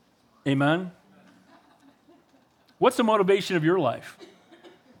 Amen? What's the motivation of your life?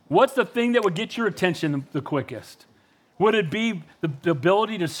 What's the thing that would get your attention the quickest? Would it be the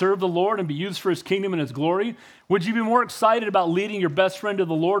ability to serve the Lord and be used for his kingdom and his glory? Would you be more excited about leading your best friend to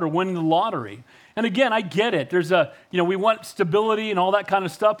the Lord or winning the lottery? And again, I get it. There's we want stability and all that kind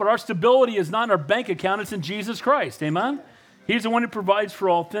of stuff, but our stability is not in our bank account, it's in Jesus Christ. Amen? He's the one who provides for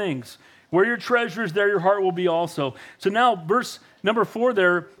all things. Where your treasure is, there your heart will be also. So now, verse number 4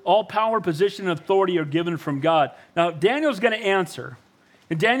 there, all power, position, and authority are given from God. Now, Daniel's going to answer.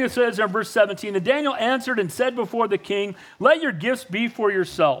 And Daniel says in verse 17, and Daniel answered and said before the king, let your gifts be for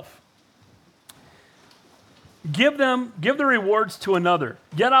yourself. Give the rewards to another.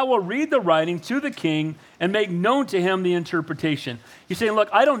 Yet I will read the writing to the king and make known to him the interpretation. He's saying, look,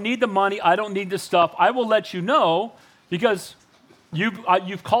 I don't need the money. I don't need the stuff. I will let you know because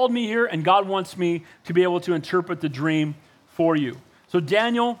you've called me here and God wants me to be able to interpret the dream for you. So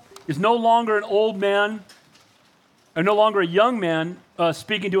Daniel is no longer an old man, or no longer a young man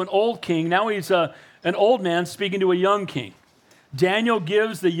speaking to an old king. Now he's an old man speaking to a young king. Daniel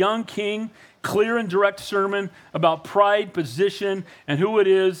gives the young king clear and direct sermon about pride, position, and who it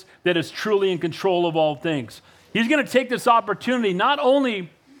is that is truly in control of all things. He's going to take this opportunity not only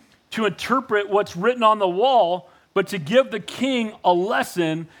to interpret what's written on the wall, but to give the king a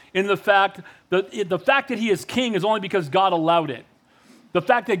lesson in the fact that he is king is only because God allowed it. The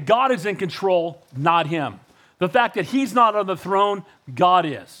fact that God is in control, not him. The fact that he's not on the throne, God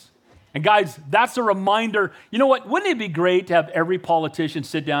is. And guys, that's a reminder. You know what? Wouldn't it be great to have every politician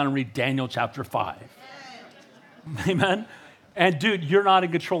sit down and read Daniel chapter 5? Amen? And dude, you're not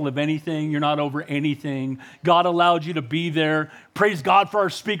in control of anything. You're not over anything. God allowed you to be there. Praise God for our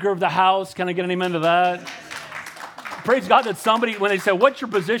Speaker of the House. Can I get an amen to that? Praise God that somebody, when they say, what's your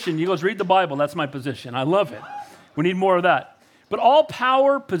position? He goes, read the Bible. That's my position. I love it. We need more of that. But all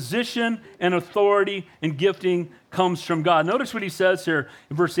power, position, and authority and gifting comes from God. Notice what he says here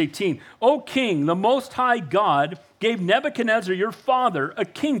in verse 18. O king, the most high God gave Nebuchadnezzar, your father, a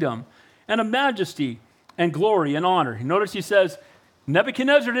kingdom and a majesty and glory and honor. Notice he says,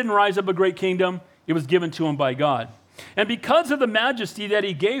 Nebuchadnezzar didn't rise up a great kingdom. It was given to him by God. And because of the majesty that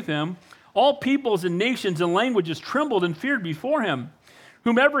he gave him, all peoples and nations and languages trembled and feared before him.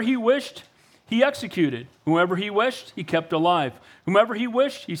 Whomever he wished, he executed. Whoever he wished, he kept alive. Whomever he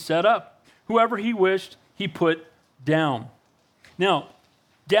wished, he set up. Whoever he wished, he put down. Now,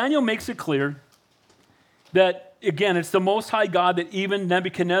 Daniel makes it clear that, again, it's the Most High God that even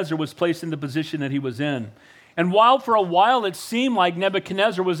Nebuchadnezzar was placed in the position that he was in. And while for a while it seemed like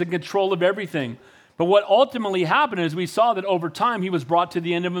Nebuchadnezzar was in control of everything, but what ultimately happened is we saw that over time he was brought to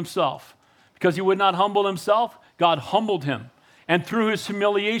the end of himself. Because he would not humble himself, God humbled him. And through his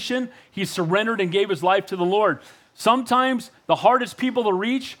humiliation, he surrendered and gave his life to the Lord. Sometimes the hardest people to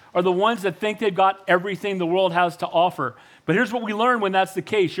reach are the ones that think they've got everything the world has to offer. But here's what we learn when that's the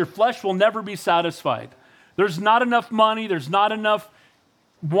case. Your flesh will never be satisfied. There's not enough money. There's not enough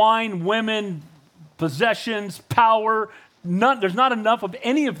wine, women, possessions, power. There's not enough of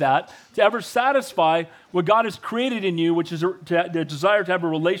any of that to ever satisfy what God has created in you, which is the desire to have a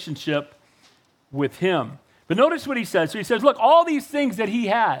relationship with him. But notice what he says. So he says, look, all these things that he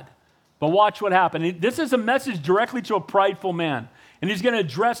had, but watch what happened. This is a message directly to a prideful man. And he's going to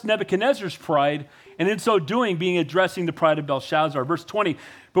address Nebuchadnezzar's pride, and in so doing, being addressing the pride of Belshazzar. Verse 20,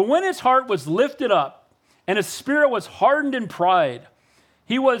 but when his heart was lifted up, and his spirit was hardened in pride,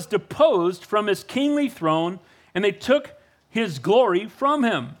 he was deposed from his kingly throne, and they took his glory from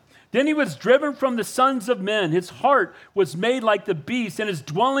him. Then he was driven from the sons of men. His heart was made like the beast, and his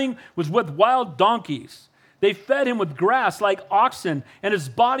dwelling was with wild donkeys. They fed him with grass like oxen, and his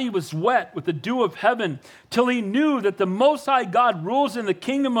body was wet with the dew of heaven, till he knew that the Most High God rules in the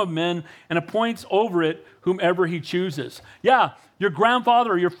kingdom of men and appoints over it whomever he chooses. Yeah, your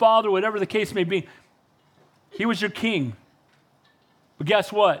grandfather or your father, whatever the case may be, he was your king. But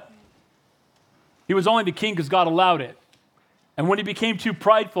guess what? He was only the king because God allowed it. And when he became too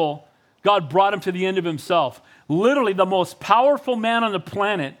prideful, God brought him to the end of himself. Literally, the most powerful man on the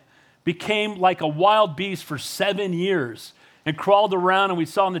planet became like a wild beast for 7 years and crawled around. And we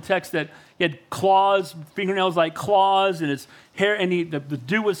saw in the text that he had claws, fingernails like claws, and his hair, and the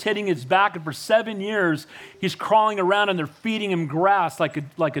dew was hitting his back. And for 7 years, he's crawling around, and they're feeding him grass like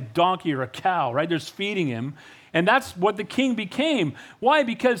a donkey or a cow, right? They're just feeding him. And that's what the king became. Why?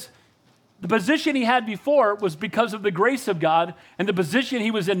 Because the position he had before was because of the grace of God, and the position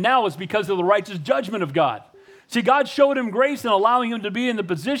he was in now is because of the righteous judgment of God. See, God showed him grace in allowing him to be in the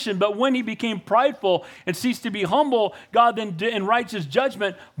position, but when he became prideful and ceased to be humble, God then, in righteous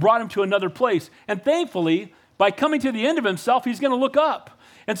judgment, brought him to another place. And thankfully, by coming to the end of himself, he's going to look up.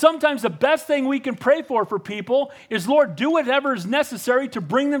 And sometimes the best thing we can pray for people is, Lord, do whatever is necessary to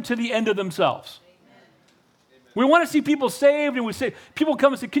bring them to the end of themselves. We want to see people saved, and we say, people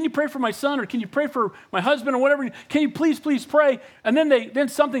come and say, can you pray for my son, or can you pray for my husband, or whatever? Can you please pray? And then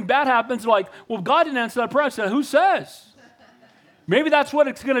something bad happens, like, well, God didn't answer that prayer. I said, who says? Maybe that's what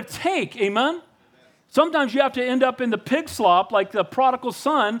it's going to take, amen? Sometimes you have to end up in the pig slop like the prodigal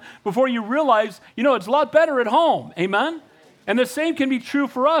son before you realize, it's a lot better at home, amen? And the same can be true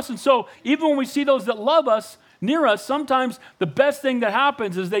for us. And so even when we see those that love us near us, sometimes the best thing that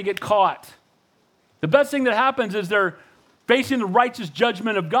happens is they get caught. The best thing that happens is they're facing the righteous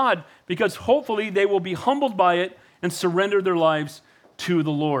judgment of God, because hopefully they will be humbled by it and surrender their lives to the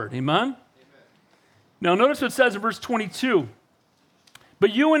Lord. Amen? Now notice what it says in verse 22.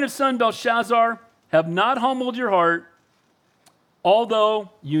 But you and his son Belshazzar have not humbled your heart, although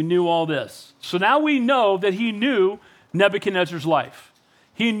you knew all this. So now we know that he knew Nebuchadnezzar's life.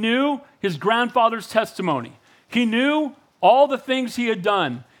 He knew his grandfather's testimony. He knew all the things he had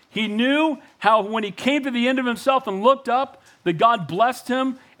done. He knew how when he came to the end of himself and looked up, that God blessed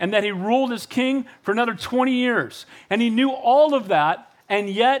him and that he ruled as king for another 20 years. And he knew all of that, and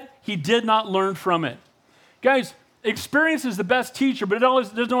yet he did not learn from it. Guys, experience is the best teacher, but it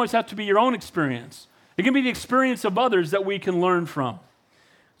doesn't always have to be your own experience. It can be the experience of others that we can learn from.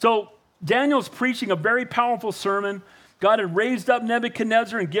 So Daniel's preaching a very powerful sermon. God had raised up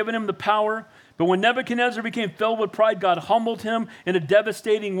Nebuchadnezzar and given him the power. But when Nebuchadnezzar became filled with pride, God humbled him in a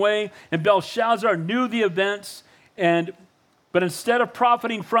devastating way. And Belshazzar knew the events, but instead of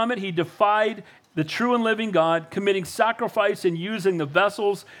profiting from it, he defied the true and living God, committing sacrifice and using the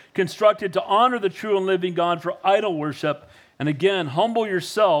vessels constructed to honor the true and living God for idol worship. And again, humble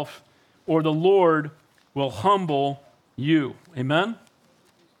yourself, or the Lord will humble you. Amen?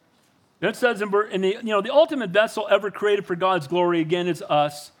 It says the ultimate vessel ever created for God's glory, again, is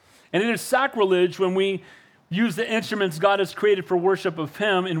us. And it is sacrilege when we use the instruments God has created for worship of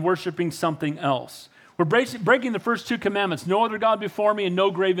him in worshiping something else. We're breaking the first two commandments, no other God before me and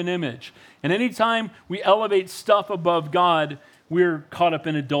no graven image. And anytime we elevate stuff above God, we're caught up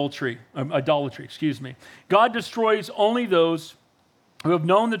in idolatry. God destroys only those who have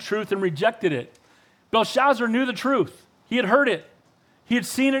known the truth and rejected it. Belshazzar knew the truth. He had heard it. He had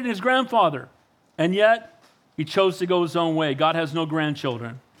seen it in his grandfather. And yet, he chose to go his own way. God has no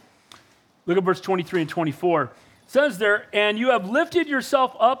grandchildren. Look at verse 23 and 24. It says there, and you have lifted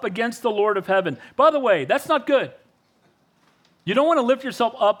yourself up against the Lord of heaven. By the way, that's not good. You don't want to lift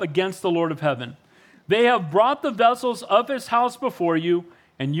yourself up against the Lord of heaven. They have brought the vessels of his house before you,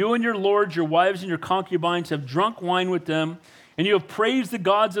 and you and your lords, your wives and your concubines have drunk wine with them, and you have praised the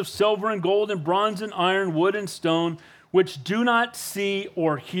gods of silver and gold and bronze and iron, wood and stone, which do not see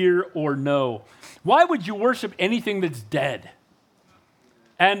or hear or know. Why would you worship anything that's dead?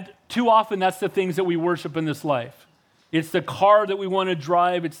 And too often, that's the things that we worship in this life. It's the car that we want to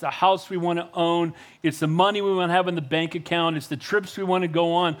drive. It's the house we want to own. It's the money we want to have in the bank account. It's the trips we want to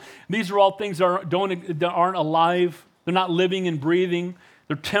go on. These are all things that aren't alive. They're not living and breathing.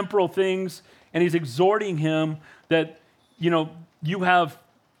 They're temporal things. And he's exhorting him that,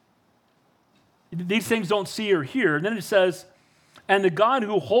 these things don't see or hear. And then it says, and the God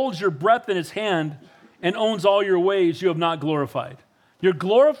who holds your breath in his hand and owns all your ways, you have not glorified. You're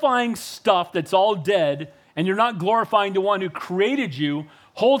glorifying stuff that's all dead, and you're not glorifying the one who created you,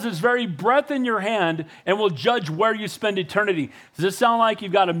 holds his very breath in your hand, and will judge where you spend eternity. Does this sound like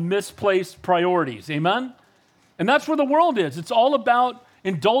you've got a misplaced priorities? Amen? And that's where the world is. It's all about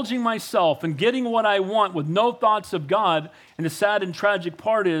indulging myself and getting what I want with no thoughts of God. And the sad and tragic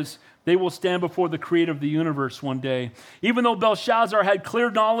part is they will stand before the creator of the universe one day. Even though Belshazzar had clear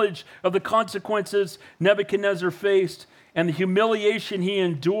knowledge of the consequences Nebuchadnezzar faced, and the humiliation he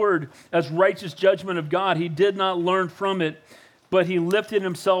endured as righteous judgment of God, he did not learn from it, but he lifted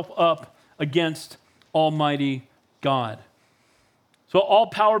himself up against Almighty God. So all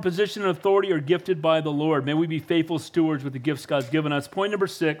power, position, and authority are gifted by the Lord. May we be faithful stewards with the gifts God's given us. Point number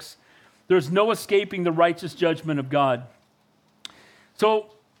 6, there's no escaping the righteous judgment of God.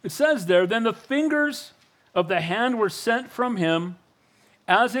 So it says there, then the fingers of the hand were sent from him,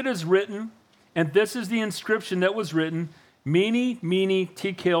 as it is written, and this is the inscription that was written, Mene, Mene,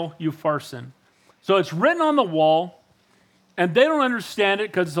 Tekel, Upharsin. So it's written on the wall, and they don't understand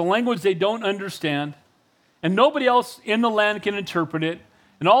it because it's a language they don't understand, and nobody else in the land can interpret it.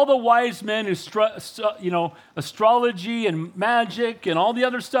 And all the wise men who, astrology and magic and all the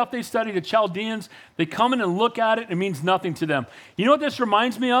other stuff they study, the Chaldeans, they come in and look at it, and it means nothing to them. You know what this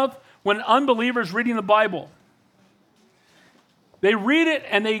reminds me of? When an unbeliever is reading the Bible. They read it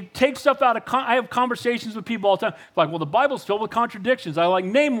and they take stuff out of, I have conversations with people all the time. Like, well, the Bible's filled with contradictions. I like,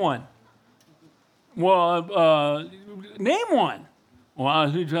 name one. Well, name one.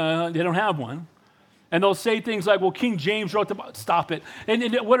 Well, they don't have one. And they'll say things like, well, King James wrote the Bible. Stop it.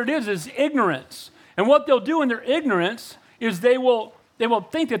 And what it is ignorance. And what they'll do in their ignorance is they will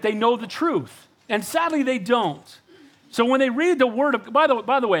think that they know the truth. And sadly, they don't. So when they read the Word of, by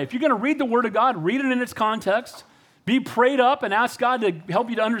the way, if you're going to read the Word of God, read it in its context. Be prayed up and ask God to help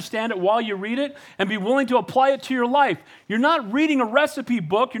you to understand it while you read it, and be willing to apply it to your life. You're not reading a recipe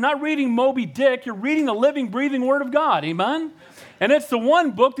book. You're not reading Moby Dick. You're reading the living, breathing Word of God. Amen? And it's the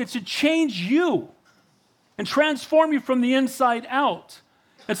one book that should change you and transform you from the inside out.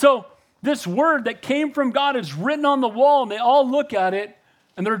 And so this Word that came from God is written on the wall, and they all look at it,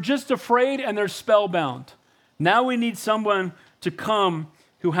 and they're just afraid, and they're spellbound. Now we need someone to come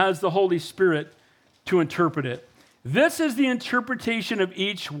who has the Holy Spirit to interpret it. This is the interpretation of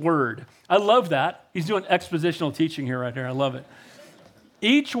each word. I love that. He's doing expositional teaching here right here. I love it.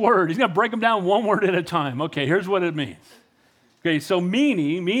 Each word, he's going to break them down one word at a time. Okay, here's what it means. Okay, so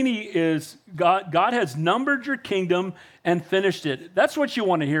meanie is God has numbered your kingdom and finished it. That's what you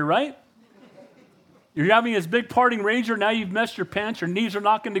want to hear, right? You're having this big parting rager, now you've messed your pants, your knees are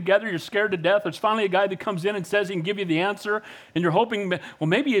knocking together, you're scared to death. There's finally a guy that comes in and says he can give you the answer, and you're hoping, well,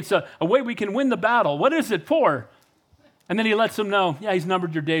 maybe it's a way we can win the battle. What is it for? And then he lets them know, yeah, he's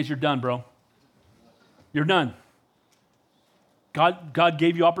numbered your days. You're done, bro. You're done. God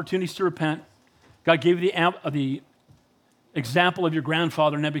gave you opportunities to repent. God gave you the example of your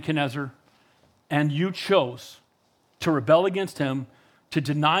grandfather, Nebuchadnezzar, and you chose to rebel against him, to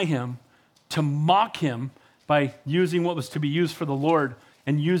deny him, to mock him by using what was to be used for the Lord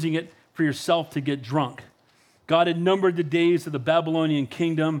and using it for yourself to get drunk. God had numbered the days of the Babylonian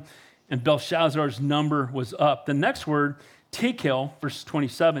kingdom, and Belshazzar's number was up. The next word, tekel, verse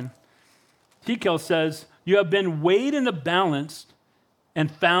 27. Tekel says, you have been weighed in the balance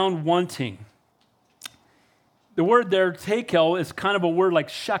and found wanting. The word there, tekel, is kind of a word like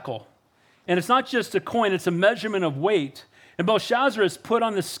shekel. And it's not just a coin, it's a measurement of weight. And Belshazzar is put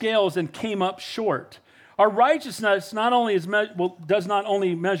on the scales and came up short. Our righteousness does not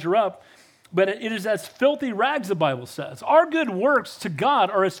only measure up, but it is as filthy rags, the Bible says. Our good works to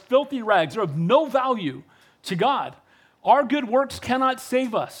God are as filthy rags. They're of no value to God. Our good works cannot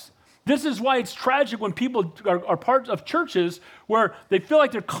save us. This is why it's tragic when people are part of churches where they feel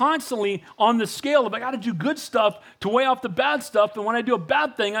like they're constantly on the scale of, I got to do good stuff to weigh off the bad stuff. And when I do a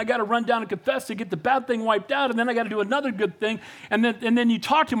bad thing, I got to run down and confess to get the bad thing wiped out. And then I got to do another good thing. And then you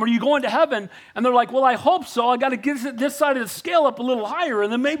talk to them, are you going to heaven? And they're like, well, I hope so. I got to get this side of the scale up a little higher,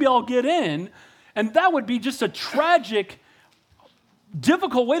 and then maybe I'll get in. And that would be just a tragic,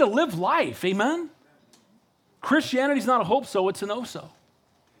 difficult way to live life. Amen? Christianity's not a hope so, it's an oh so.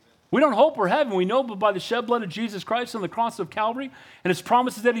 We don't hope we're heaven. We know but by the shed blood of Jesus Christ on the cross of Calvary and his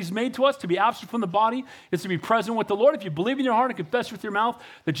promises that he's made to us to be absent from the body is to be present with the Lord. If you believe in your heart and confess with your mouth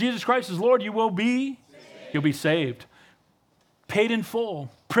that Jesus Christ is Lord, you will be saved. You'll be saved. Paid in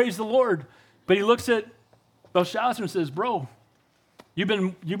full. Praise the Lord. But he looks at Belshazzar and says, bro, you've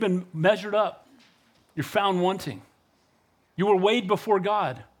been measured up. You're found wanting. You were weighed before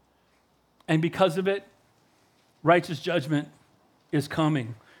God. And because of it, righteous judgment is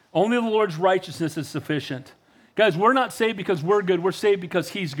coming. Only the Lord's righteousness is sufficient. Guys, we're not saved because we're good. We're saved because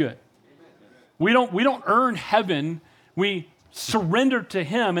he's good. We don't earn heaven. We surrender to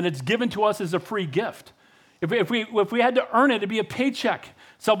him, and it's given to us as a free gift. If we had to earn it, it'd be a paycheck.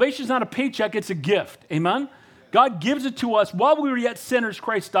 Salvation is not a paycheck, it's a gift. Amen? God gives it to us while we were yet sinners.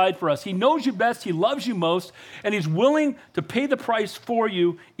 Christ died for us. He knows you best. He loves you most, and he's willing to pay the price for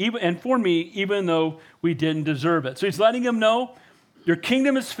you and for me, even though we didn't deserve it. So he's letting him know, your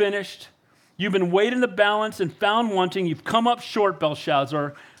kingdom is finished. You've been weighed in the balance and found wanting. You've come up short,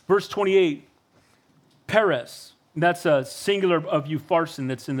 Belshazzar. Verse 28, Peres. That's a singular of Upharsin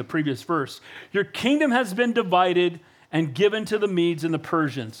that's in the previous verse. Your kingdom has been divided and given to the Medes and the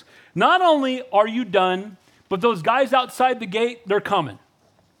Persians. Not only are you done, but those guys outside the gate, they're coming.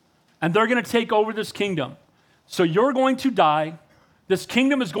 And they're going to take over this kingdom. So you're going to die. This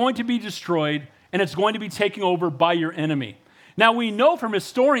kingdom is going to be destroyed, and it's going to be taken over by your enemy. Now, we know from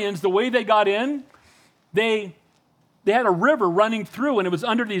historians the way they got in, they had a river running through, and it was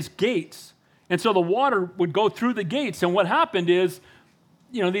under these gates. And so the water would go through the gates. And what happened is,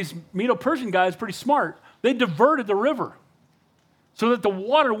 these Medo-Persian guys, pretty smart, they diverted the river. so that the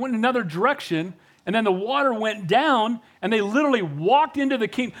water went in another direction, and then the water went down, and they literally walked into the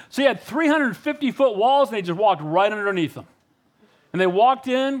kingdom. So you had 350-foot walls, and they just walked right underneath them. And they walked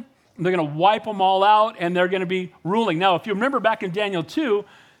in, and they're going to wipe them all out, and they're going to be ruling. Now, if you remember back in Daniel 2,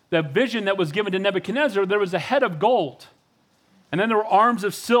 the vision that was given to Nebuchadnezzar, there was a head of gold, and then there were arms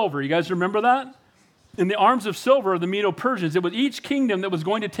of silver. You guys remember that? In the arms of silver are the Medo-Persians. It was each kingdom that was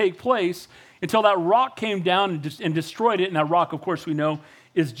going to take place until that rock came down and destroyed it, and that rock, of course, we know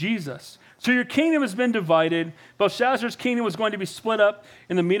is Jesus. So your kingdom has been divided. Belshazzar's kingdom was going to be split up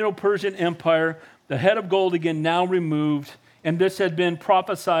in the Medo-Persian Empire. The head of gold, again, now removed, and this had been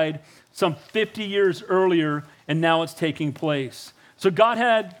prophesied some 50 years earlier, and now it's taking place. So God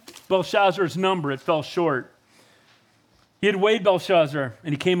had Belshazzar's number. It fell short. He had weighed Belshazzar,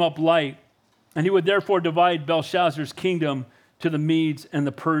 and he came up light. And he would therefore divide Belshazzar's kingdom to the Medes and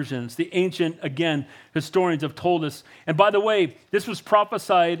the Persians. The ancient, again, historians have told us. And by the way, this was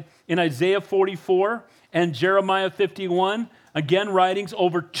prophesied in Isaiah 44 and Jeremiah 51, again, writings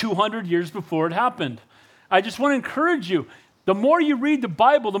over 200 years before it happened. I just want to encourage you, the more you read the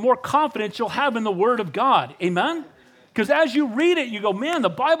Bible, the more confidence you'll have in the Word of God. Amen? Because as you read it, you go, man, the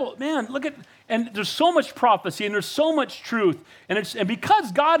Bible, man, look at, and there's so much prophecy and there's so much truth. And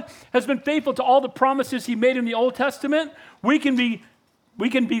because God has been faithful to all the promises he made in the Old Testament, we can be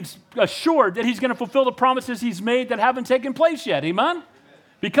assured that he's going to fulfill the promises he's made that haven't taken place yet. Amen?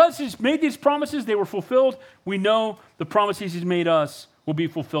 Because he's made these promises, they were fulfilled. We know the promises he's made us will be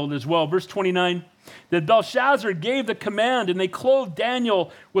fulfilled as well. Verse 29, that Belshazzar gave the command, and they clothed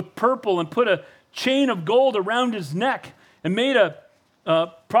Daniel with purple and put a chain of gold around his neck and made a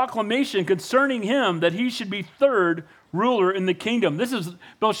proclamation concerning him that he should be third ruler in the kingdom. This is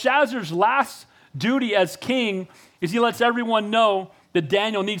Belshazzar's last duty as king, is he lets everyone know that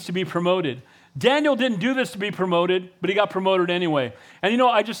Daniel needs to be promoted. Daniel didn't do this to be promoted, but he got promoted anyway. And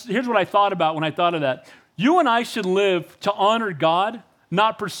here's what I thought about when I thought of that. You and I should live to honor God,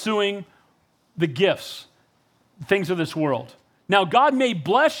 not pursuing the gifts, things of this world. Now, God may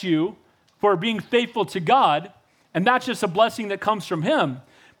bless you for being faithful to God, and that's just a blessing that comes from him.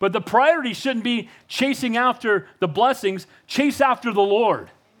 But the priority shouldn't be chasing after the blessings, chase after the Lord.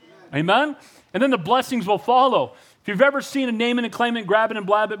 Amen? And then the blessings will follow. If you've ever seen a name it and claim it, grab it and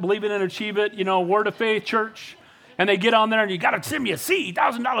blab it, believe it and achieve it, Word of Faith Church, and they get on there and you got to send me a seed,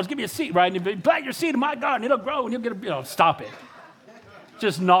 $1,000, give me a seed, right? And if you plant your seed in my garden, it'll grow and you'll get stop it.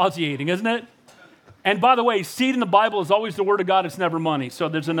 Just nauseating, isn't it? And by the way, seed in the Bible is always the Word of God. It's never money. So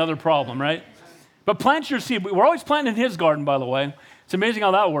there's another problem, right? But plant your seed. We're always planting in his garden, by the way. It's amazing how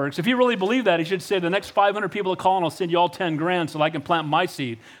that works. If he really believed that, he should say, the next 500 people that call and I'll send you all 10 grand so I can plant my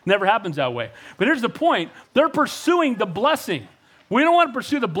seed. Never happens that way. But here's the point. They're pursuing the blessing. We don't want to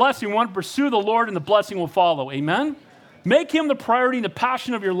pursue the blessing. We want to pursue the Lord, and the blessing will follow. Amen? Make him the priority and the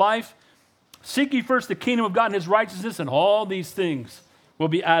passion of your life. Seek ye first the kingdom of God and his righteousness, and all these things will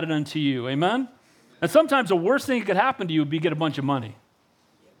be added unto you. Amen? And sometimes the worst thing that could happen to you would be get a bunch of money.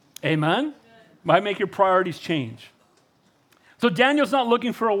 Amen? Might make your priorities change. So Daniel's not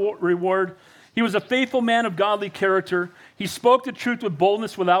looking for a reward. He was a faithful man of godly character. He spoke the truth with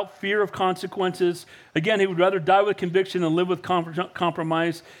boldness without fear of consequences. Again, he would rather die with conviction than live with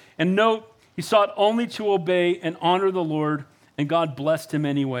compromise. And note, he sought only to obey and honor the Lord, and God blessed him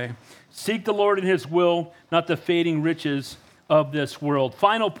anyway. Seek the Lord in his will, not the fading riches of this world.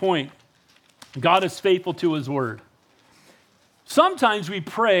 Final point. God is faithful to his word. Sometimes we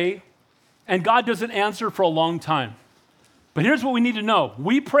pray and God doesn't answer for a long time. But here's what we need to know.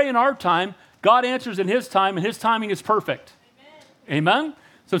 We pray in our time, God answers in his time, and his timing is perfect. Amen? Amen?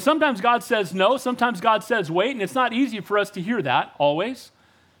 So sometimes God says no, sometimes God says wait, and it's not easy for us to hear that always.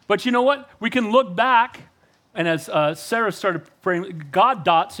 But you know what? We can look back, and as Sarah started praying, God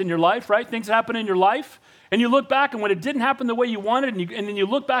dots in your life, right? Things happen in your life. And you look back, and when it didn't happen the way you wanted, and then you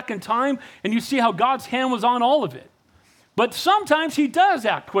look back in time, and you see how God's hand was on all of it. But sometimes he does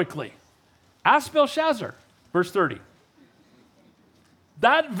act quickly. Ask Belshazzar, verse 30.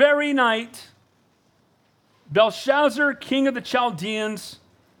 That very night, Belshazzar, king of the Chaldeans,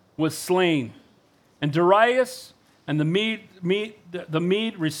 was slain. And Darius and the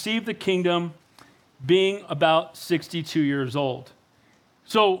Mede received the kingdom, being about 62 years old.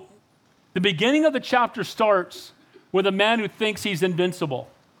 So the beginning of the chapter starts with a man who thinks he's invincible,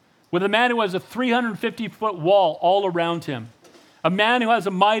 with a man who has a 350-foot wall all around him, a man who has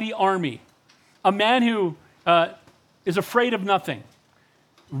a mighty army, a man who is afraid of nothing,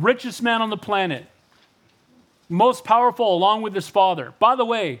 richest man on the planet, most powerful along with his father. By the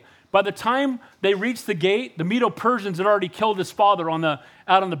way, by the time they reached the gate, the Medo-Persians had already killed his father out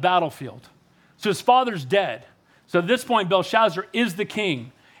on the battlefield. So his father's dead. So at this point, Belshazzar is the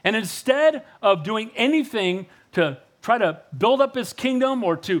king. And instead of doing anything to try to build up his kingdom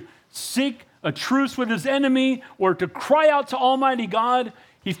or to seek a truce with his enemy or to cry out to Almighty God,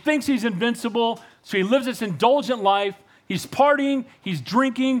 he thinks he's invincible, so he lives this indulgent life. He's partying, he's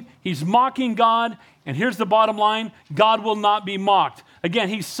drinking, he's mocking God. And here's the bottom line: God will not be mocked. Again,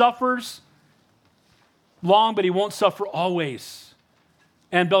 he suffers long, but he won't suffer always.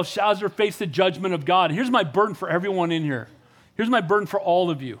 And Belshazzar faced the judgment of God. And here's my burden for everyone in here. Here's my burden for all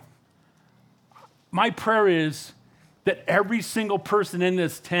of you. My prayer is that every single person in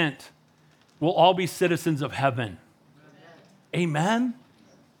this tent will all be citizens of heaven. Amen? Amen?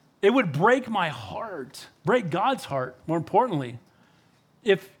 It would break my heart, break God's heart, more importantly,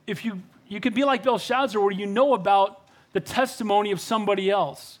 if you could be like Belshazzar, where you know about the testimony of somebody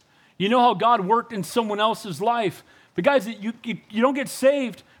else. You know how God worked in someone else's life. But guys, you don't get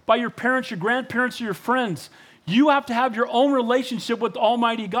saved by your parents, your grandparents, or your friends. You have to have your own relationship with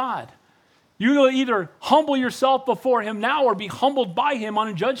Almighty God. You will either humble yourself before him now or be humbled by him on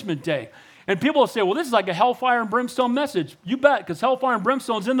a judgment day. And people will say, well, this is like a hellfire and brimstone message. You bet, because hellfire and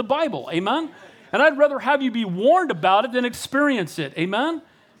brimstone is in the Bible. Amen? And I'd rather have you be warned about it than experience it. Amen?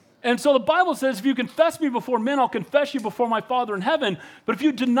 And so the Bible says, if you confess me before men, I'll confess you before my Father in heaven. But if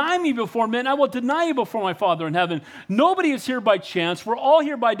you deny me before men, I will deny you before my Father in heaven. Nobody is here by chance. We're all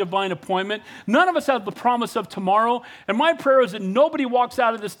here by divine appointment. None of us have the promise of tomorrow. And my prayer is that nobody walks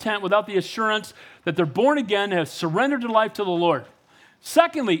out of this tent without the assurance that they're born again and have surrendered their life to the Lord.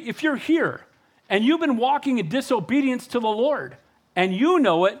 Secondly, if you're here and you've been walking in disobedience to the Lord, and you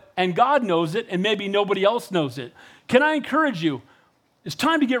know it, and God knows it, and maybe nobody else knows it, can I encourage you? It's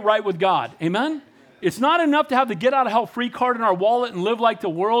time to get right with God. Amen? It's not enough to have the get out of hell free card in our wallet and live like the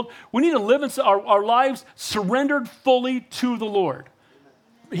world. We need to live our lives surrendered fully to the Lord.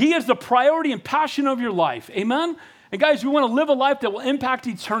 He is the priority and passion of your life. Amen? And guys, we want to live a life that will impact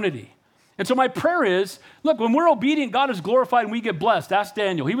eternity. And so my prayer is, look, when we're obedient, God is glorified and we get blessed. Ask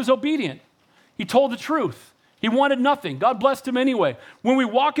Daniel. He was obedient. He told the truth. He wanted nothing. God blessed him anyway. When we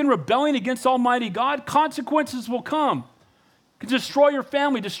walk in rebellion against Almighty God, consequences will come. It can destroy your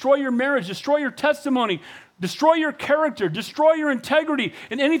family, destroy your marriage, destroy your testimony, destroy your character, destroy your integrity,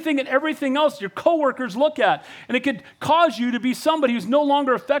 and anything and everything else your coworkers look at. And it could cause you to be somebody who's no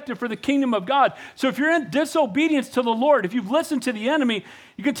longer effective for the kingdom of God. So if you're in disobedience to the Lord, if you've listened to the enemy,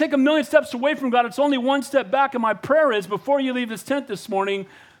 you can take a million steps away from God. It's only one step back. And my prayer is, before you leave this tent this morning,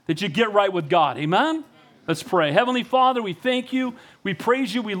 that you get right with God. Amen? Let's pray. Heavenly Father, we thank you. We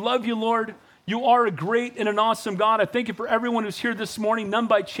praise you. We love you, Lord. You are a great and an awesome God. I thank you for everyone who's here this morning, none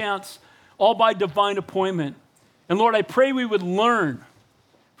by chance, all by divine appointment. And Lord, I pray we would learn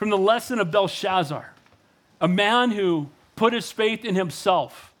from the lesson of Belshazzar, a man who put his faith in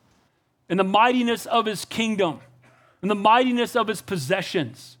himself, in the mightiness of his kingdom, in the mightiness of his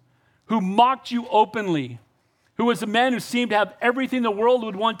possessions, who mocked you openly, who was a man who seemed to have everything the world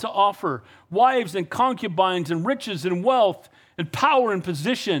would want to offer, wives and concubines and riches and wealth and power and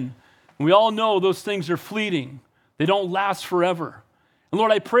position. And we all know those things are fleeting. They don't last forever. And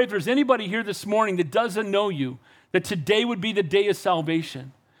Lord, I pray if there's anybody here this morning that doesn't know you, that today would be the day of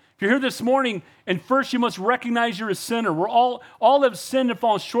salvation. If you're here this morning, and first you must recognize you're a sinner. We're all have sinned and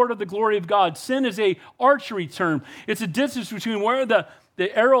fallen short of the glory of God. Sin is an archery term. It's a distance between where the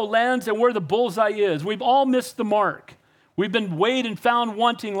arrow lands and where the bullseye is. We've all missed the mark. We've been weighed and found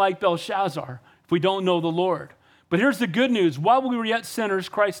wanting like Belshazzar if we don't know the Lord. But here's the good news. While we were yet sinners,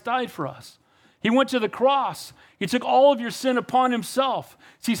 Christ died for us. He went to the cross. He took all of your sin upon himself.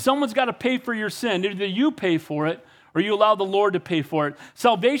 See, someone's got to pay for your sin. Either you pay for it or you allow the Lord to pay for it.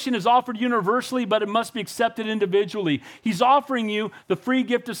 Salvation is offered universally, but it must be accepted individually. He's offering you the free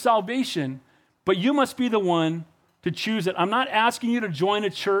gift of salvation, but you must be the one to choose it. I'm not asking you to join a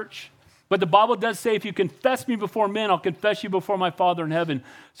church, but the Bible does say, if you confess me before men, I'll confess you before my Father in heaven.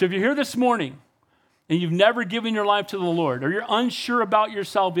 So if you're here this morning and you've never given your life to the Lord, or you're unsure about your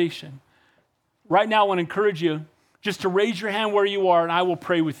salvation, right now I want to encourage you just to raise your hand where you are and I will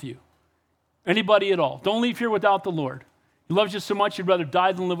pray with you. Anybody at all. Don't leave here without the Lord. He loves you so much you'd rather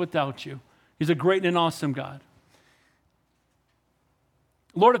die than live without you. He's a great and an awesome God.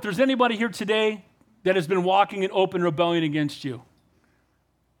 Lord, if there's anybody here today that has been walking in open rebellion against you,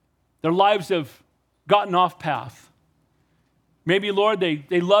 their lives have gotten off path. Maybe, Lord, they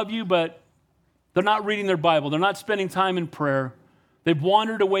love you, but they're not reading their Bible. They're not spending time in prayer. They've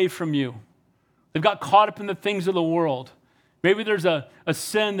wandered away from you. They've got caught up in the things of the world. Maybe there's a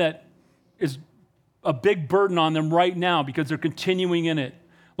sin that is a big burden on them right now because they're continuing in it.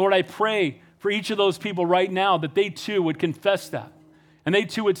 Lord, I pray for each of those people right now that they too would confess that And they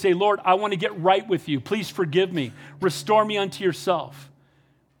too would say, Lord, I want to get right with you. Please forgive me. Restore me unto yourself.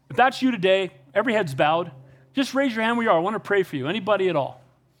 If that's you today, every head's bowed. Just raise your hand where you are. I want to pray for you. Anybody at all?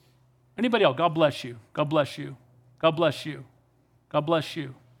 Anybody else? God bless you. God bless you. God bless you. God bless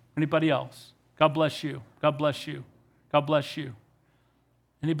you. Anybody else? God bless you. God bless you. God bless you.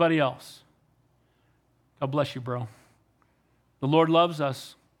 Anybody else? God bless you, bro. The Lord loves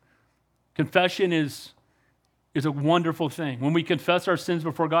us. Confession is a wonderful thing. When we confess our sins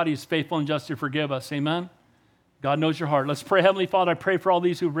before God, He is faithful and just to forgive us. Amen? God knows your heart. Let's pray. Heavenly Father, I pray for all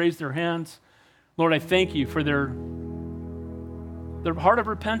these who've raised their hands. Lord, I thank you for their heart of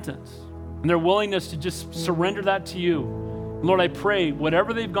repentance and their willingness to just surrender that to you. Lord, I pray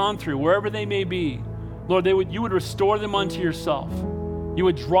whatever they've gone through, wherever they may be, Lord, you would restore them unto yourself. You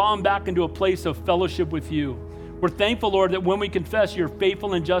would draw them back into a place of fellowship with you. We're thankful, Lord, that when we confess, you're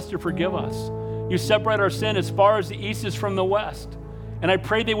faithful and just to forgive us. You separate our sin as far as the east is from the west. And I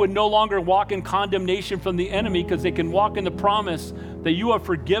pray they would no longer walk in condemnation from the enemy because they can walk in the promise that you have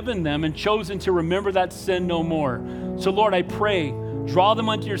forgiven them and chosen to remember that sin no more. So, Lord, I pray, draw them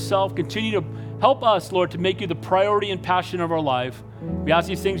unto yourself. Continue to help us, Lord, to make you the priority and passion of our life. We ask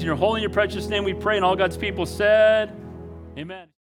these things in your holy and your precious name we pray. And all God's people said, amen.